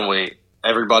 at bantamweight,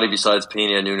 everybody besides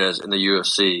Pena and Nunes in the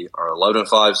UFC are 11-5,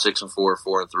 6-4,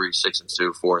 4-3,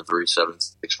 6-2, 4-3,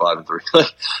 7-6, 5-3.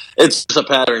 It's just a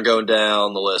pattern going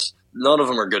down the list. None of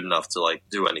them are good enough to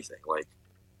do anything.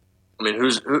 I mean,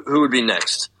 who would be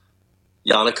next?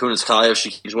 Yana Kunitskaya if she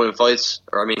keeps winning fights,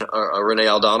 or Renee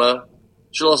Aldana.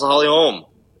 She lost to Holly Holm.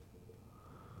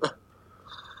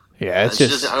 Yeah, it's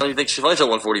just I don't even think she fights at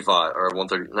 145 or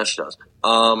 130. No, she does.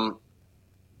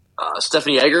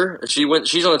 Stephanie Egger, she's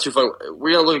on a 2 fight.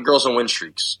 We're gonna look at girls on win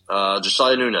streaks.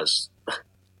 Josiah Nunes.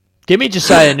 Give me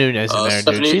Josiah Nunes in there,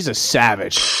 dude. She's a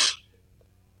savage.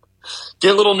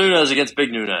 Get little Nunes against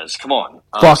big Nunes. Come on.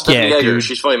 Fuck Stephanie yeah, Egger, dude.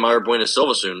 She's fighting Mayra Buena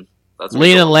Silva soon. That's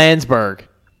Lena Landsberg.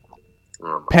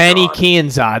 Oh Penny God.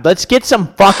 Kianzad. Let's get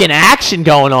some fucking action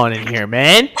going on in here,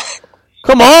 man.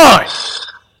 Come on.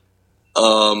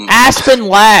 Aspen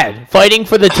Ladd fighting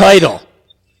for the title.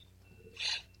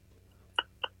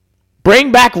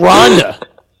 Bring back Ronda.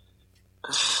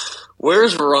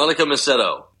 Where's Veronica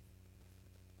Macedo?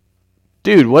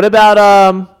 Dude, what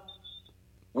about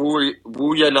Wu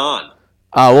Yanan.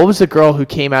 what was the girl who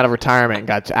came out of retirement and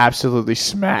got absolutely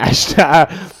smashed?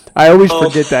 I always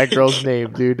forget that girl's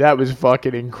name, dude. That was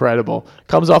fucking incredible.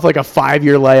 Comes off like a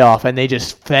 5-year layoff, and they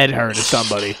just fed her to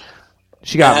somebody.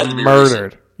 She got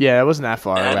murdered. Yeah, it wasn't that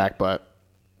far back, but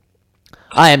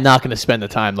I am not going to spend the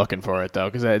time looking for it, though,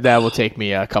 because that will take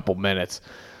me a couple minutes.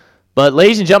 But,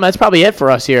 ladies and gentlemen, that's probably it for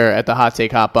us here at the Hot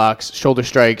Take Hot Box Shoulder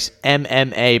Strikes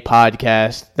MMA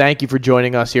podcast. Thank you for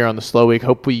joining us here on the Slow Week.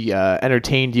 Hope we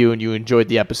entertained you and you enjoyed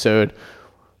the episode.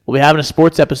 We'll be having a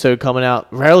sports episode coming out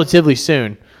relatively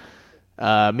soon.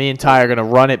 Me and Ty are going to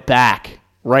run it back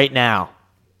right now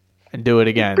and do it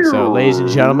again. So, ladies and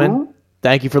gentlemen,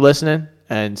 thank you for listening,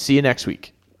 and see you next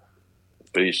week.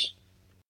 Peace.